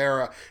 Ron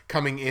Rivera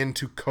coming in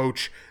to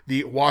coach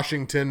the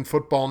Washington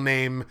football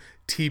name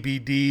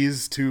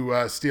TBDs,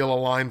 to steal a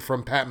line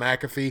from Pat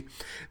McAfee.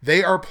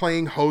 They are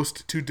playing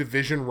host to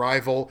division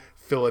rival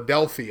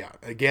Philadelphia.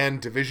 Again,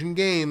 division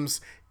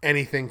games,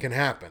 anything can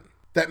happen.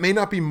 That may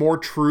not be more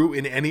true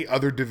in any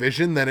other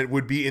division than it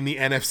would be in the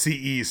NFC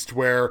East,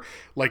 where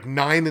like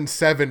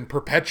 9-7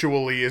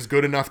 perpetually is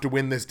good enough to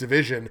win this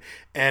division.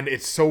 And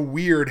it's so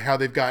weird how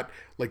they've got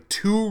like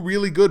two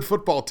really good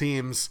football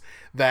teams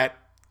that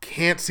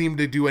can't seem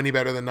to do any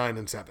better than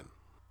 9-7.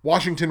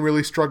 Washington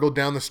really struggled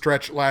down the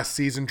stretch last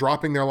season,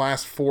 dropping their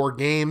last 4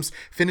 games,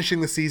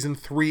 finishing the season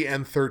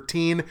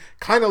 3-13.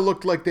 Kind of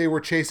looked like they were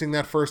chasing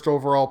that first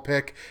overall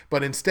pick,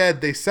 but instead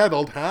they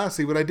settled,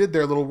 see what I did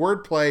there, a little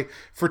wordplay,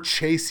 for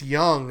Chase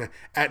Young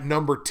at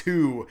number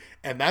 2.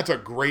 And that's a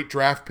great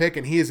draft pick,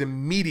 and he is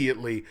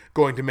immediately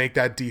going to make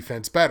that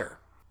defense better.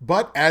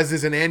 But as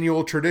is an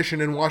annual tradition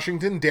in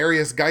Washington,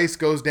 Darius Geis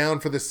goes down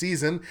for the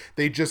season.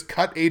 They just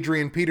cut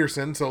Adrian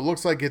Peterson, so it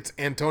looks like it's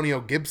Antonio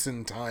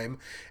Gibson time.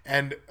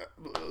 And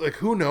like,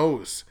 who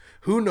knows?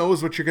 Who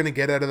knows what you're going to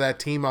get out of that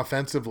team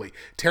offensively?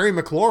 Terry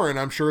McLaurin,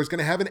 I'm sure, is going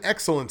to have an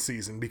excellent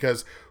season,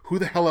 because who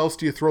the hell else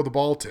do you throw the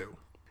ball to?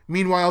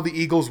 Meanwhile, the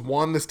Eagles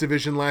won this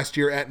division last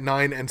year at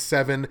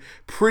 9-7.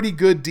 Pretty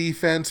good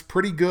defense,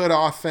 pretty good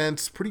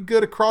offense, pretty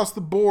good across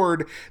the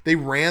board. They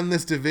ran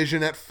this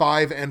division at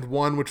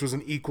 5-1, which was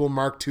an equal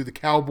mark to the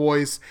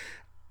Cowboys.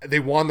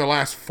 They won their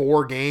last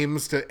 4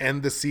 games to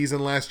end the season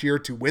last year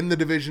to win the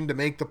division, to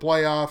make the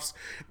playoffs.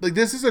 Like,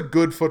 this is a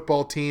good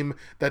football team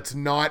that's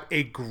not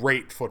a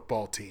great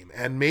football team.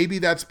 And maybe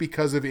that's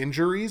because of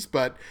injuries,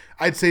 but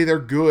I'd say they're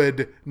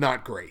good,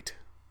 not great.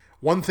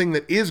 One thing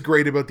that is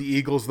great about the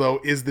Eagles,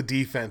 though, is the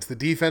defense. The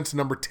defense,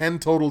 number 10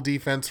 total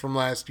defense from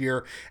last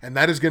year, and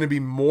that is going to be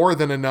more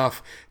than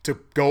enough to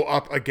go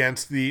up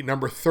against the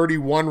number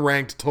 31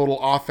 ranked total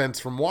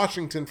offense from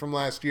Washington from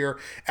last year,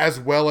 as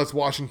well as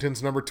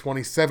Washington's number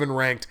 27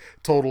 ranked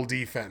total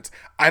defense.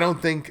 I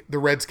don't think the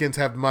Redskins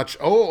have much...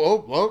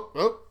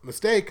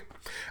 mistake.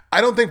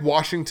 I don't think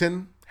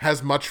Washington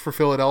has much for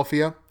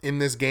Philadelphia in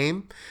this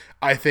game.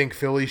 I think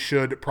Philly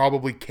should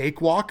probably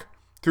cakewalk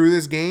through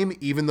this game,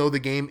 even though the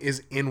game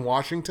is in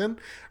Washington.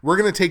 We're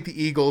going to take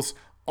the Eagles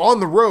on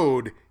the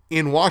road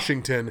in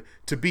Washington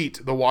to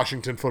beat the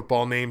Washington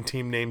football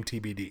team named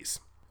TBDs.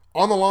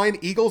 On the line,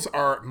 Eagles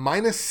are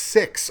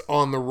 -6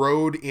 on the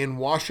road in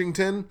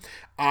Washington.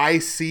 I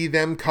see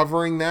them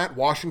covering that.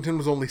 Washington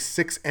was only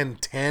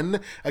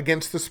 6-10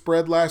 against the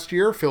spread last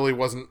year. Philly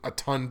wasn't a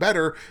ton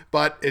better,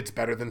 but it's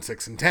better than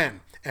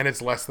 6-10. And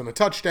it's less than a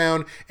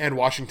touchdown, and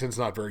Washington's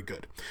not very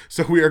good.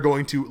 So we are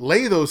going to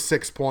lay those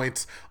 6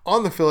 points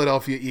on the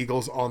Philadelphia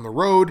Eagles on the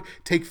road,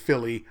 take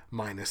Philly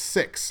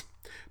 -6.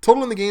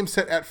 Total in the game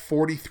set at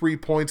 43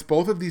 points.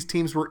 Both of these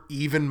teams were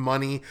even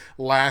money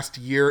last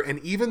year, and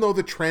even though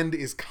the trend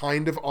is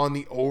kind of on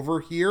the over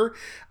here,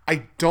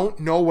 I don't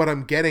know what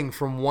I'm getting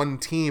from one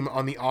team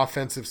on the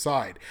offensive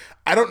side.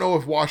 I don't know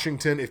if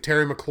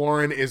Terry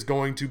McLaurin is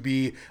going to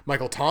be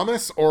Michael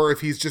Thomas, or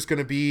if he's just going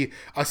to be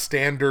a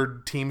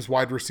standard team's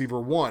wide receiver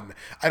 1.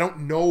 I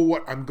don't know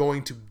what I'm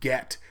going to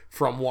get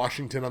from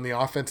Washington on the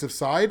offensive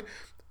side.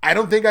 I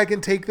don't think I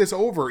can take this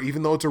over,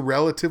 even though it's a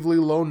relatively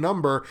low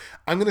number.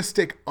 I'm going to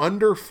stick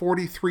under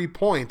 43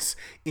 points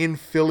in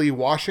Philly,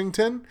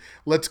 Washington.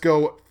 Let's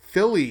go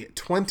Philly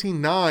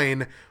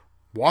 29.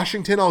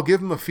 Washington, I'll give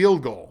them a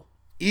field goal.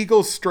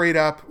 Eagles straight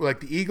up,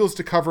 like the Eagles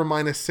to cover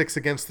 -6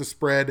 against the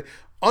spread,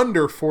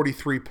 under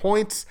 43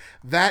 points.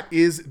 That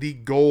is the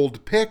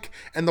gold pick.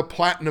 And the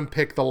platinum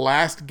pick, the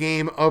last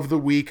game of the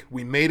week.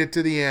 We made it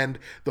to the end.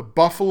 The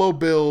Buffalo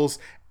Bills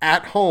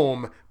at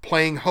home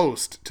playing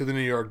host to the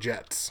New York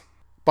Jets.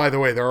 By the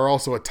way, there are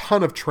also a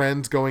ton of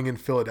trends going in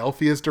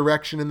Philadelphia's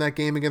direction in that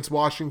game against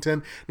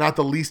Washington, not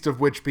the least of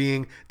which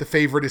being the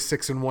favorite is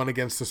 6-1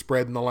 against the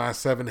spread in the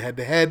last 7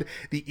 head-to-head.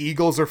 The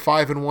Eagles are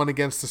 5-1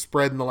 against the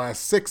spread in the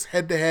last 6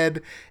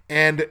 head-to-head,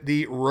 and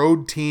the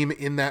road team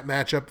in that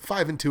matchup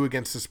 5-2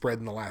 against the spread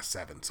in the last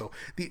 7. So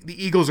the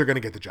Eagles are going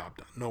to get the job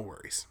done. No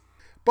worries.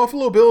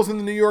 Buffalo Bills and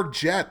the New York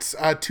Jets,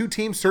 two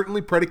teams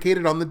certainly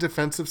predicated on the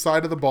defensive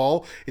side of the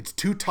ball. It's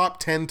 2 top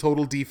 10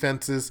 total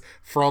defenses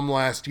from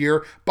last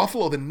year.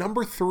 Buffalo, the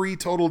number 3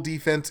 total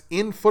defense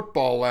in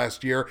football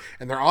last year,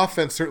 and their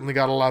offense certainly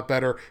got a lot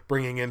better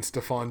bringing in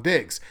Stephon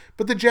Diggs.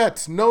 But the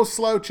Jets, no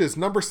slouches,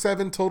 number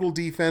 7 total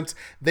defense.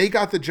 They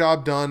got the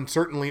job done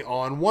certainly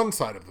on one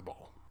side of the ball.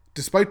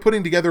 Despite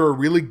putting together a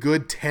really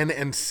good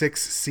 10-6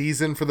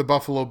 season for the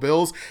Buffalo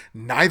Bills,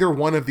 neither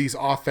one of these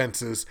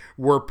offenses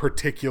were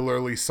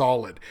particularly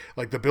solid.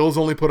 Like the Bills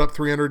only put up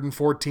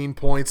 314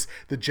 points,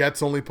 the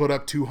Jets only put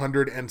up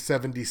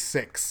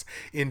 276.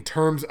 In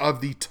terms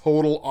of the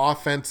total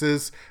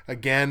offenses,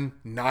 again,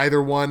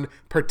 neither one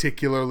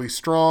particularly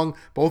strong.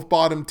 Both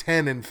bottom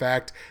 10, in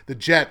fact. The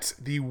Jets,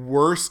 the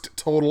worst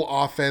total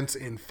offense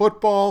in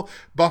football.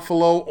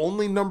 Buffalo,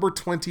 only number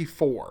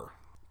 24.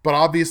 But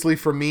obviously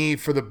for me,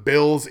 for the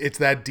Bills, it's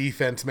that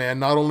defense, man.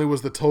 Not only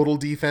was the total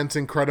defense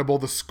incredible,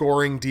 the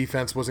scoring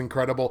defense was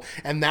incredible.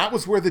 And that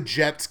was where the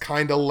Jets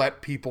kind of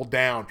let people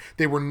down.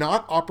 They were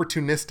not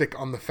opportunistic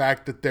on the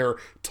fact that their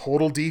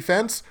total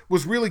defense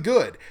was really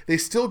good. They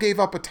still gave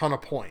up a ton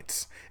of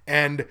points.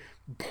 And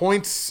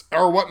points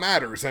are what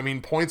matters. I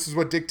mean, points is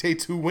what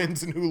dictates who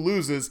wins and who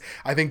loses.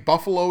 I think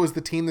Buffalo is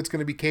the team that's going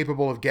to be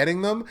capable of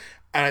getting them,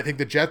 and I think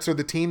the Jets are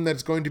the team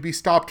that's going to be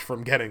stopped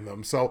from getting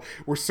them. So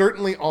we're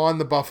certainly on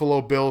the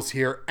Buffalo Bills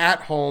here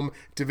at home,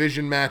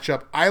 division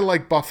matchup. I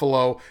like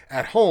Buffalo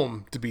at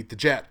home to beat the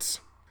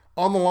Jets.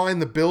 On the line,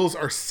 the Bills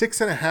are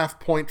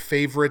 6.5-point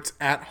favorites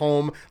at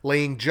home,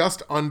 laying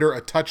just under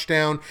a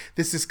touchdown.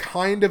 This is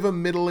kind of a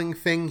middling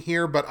thing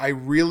here, but I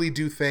really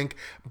do think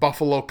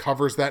Buffalo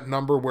covers that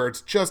number where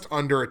it's just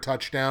under a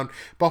touchdown.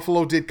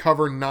 Buffalo did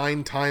cover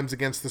 9 times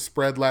against the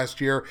spread last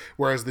year,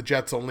 whereas the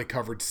Jets only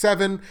covered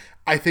 7.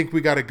 I think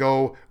we got to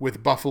go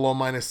with Buffalo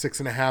minus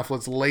 6.5.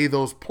 Let's lay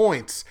those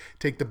points.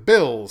 Take the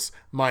Bills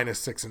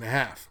minus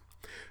 6.5.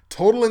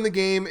 Total in the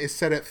game is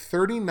set at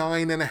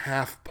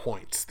 39.5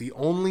 points, the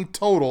only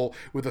total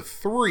with a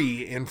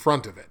 3 in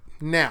front of it.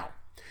 Now,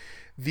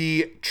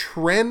 the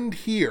trend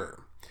here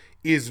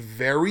is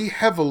very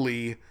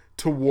heavily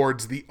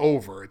towards the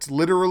over. It's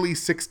literally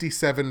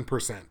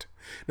 67%.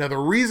 Now, the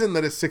reason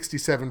that it's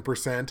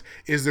 67%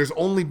 is there's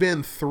only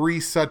been 3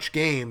 such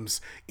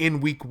games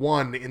in week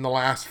 1 in the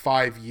last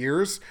 5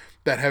 years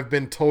that have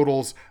been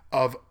totals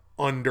of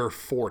under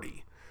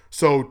 40.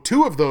 So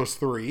 2 of those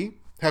 3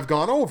 have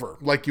gone over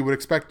like you would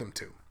expect them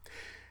to.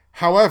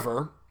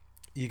 However,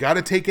 you got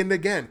to take into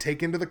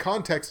the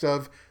context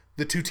of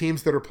the 2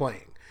 teams that are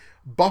playing.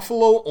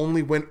 Buffalo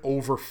only went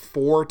over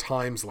 4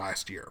 times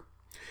last year.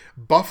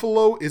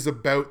 Buffalo is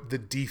about the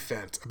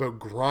defense, about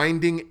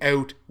grinding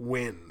out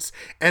wins.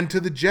 And to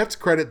the Jets'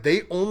 credit,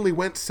 they only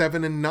went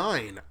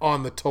 7-9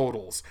 on the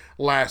totals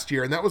last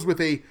year, and that was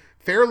with a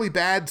fairly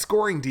bad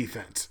scoring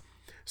defense.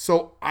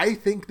 So I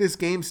think this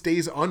game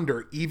stays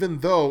under, even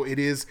though it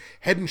is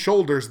head and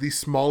shoulders the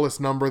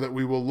smallest number that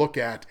we will look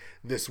at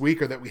this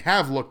week, or that we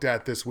have looked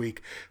at this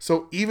week.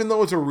 So even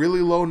though it's a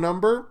really low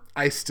number,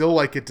 I still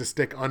like it to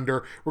stick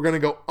under. We're going to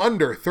go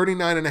under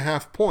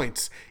 39.5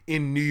 points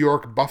in New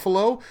York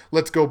Buffalo.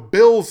 Let's go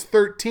Bills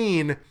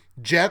 13,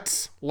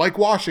 Jets, like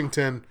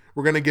Washington,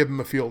 we're going to give them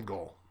a field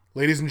goal.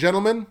 Ladies and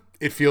gentlemen,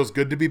 it feels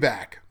good to be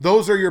back.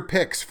 Those are your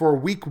picks for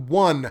week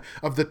 1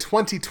 of the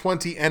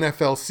 2020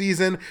 NFL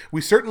season.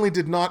 We certainly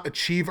did not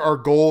achieve our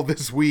goal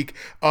this week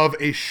of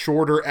a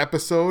shorter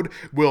episode.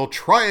 We'll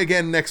try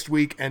again next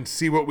week and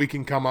see what we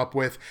can come up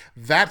with.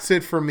 That's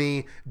it for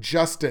me,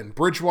 Justin,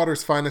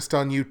 Bridgewater's Finest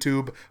on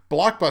YouTube,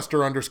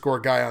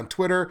 Blockbuster_guy on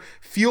Twitter,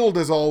 fueled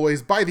as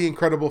always by the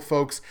incredible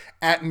folks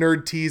at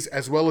NerdTees,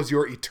 as well as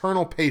your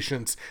eternal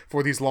patience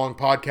for these long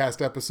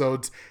podcast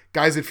episodes.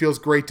 Guys, it feels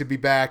great to be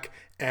back.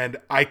 And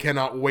I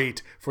cannot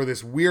wait for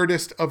this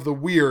weirdest of the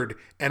weird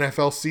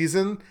NFL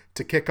season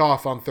to kick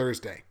off on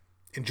Thursday.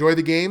 Enjoy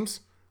the games.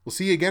 We'll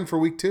see you again for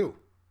week 2.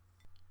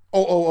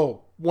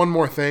 Oh, one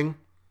more thing.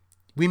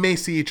 We may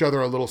see each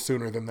other a little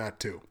sooner than that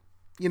too.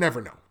 You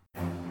never know.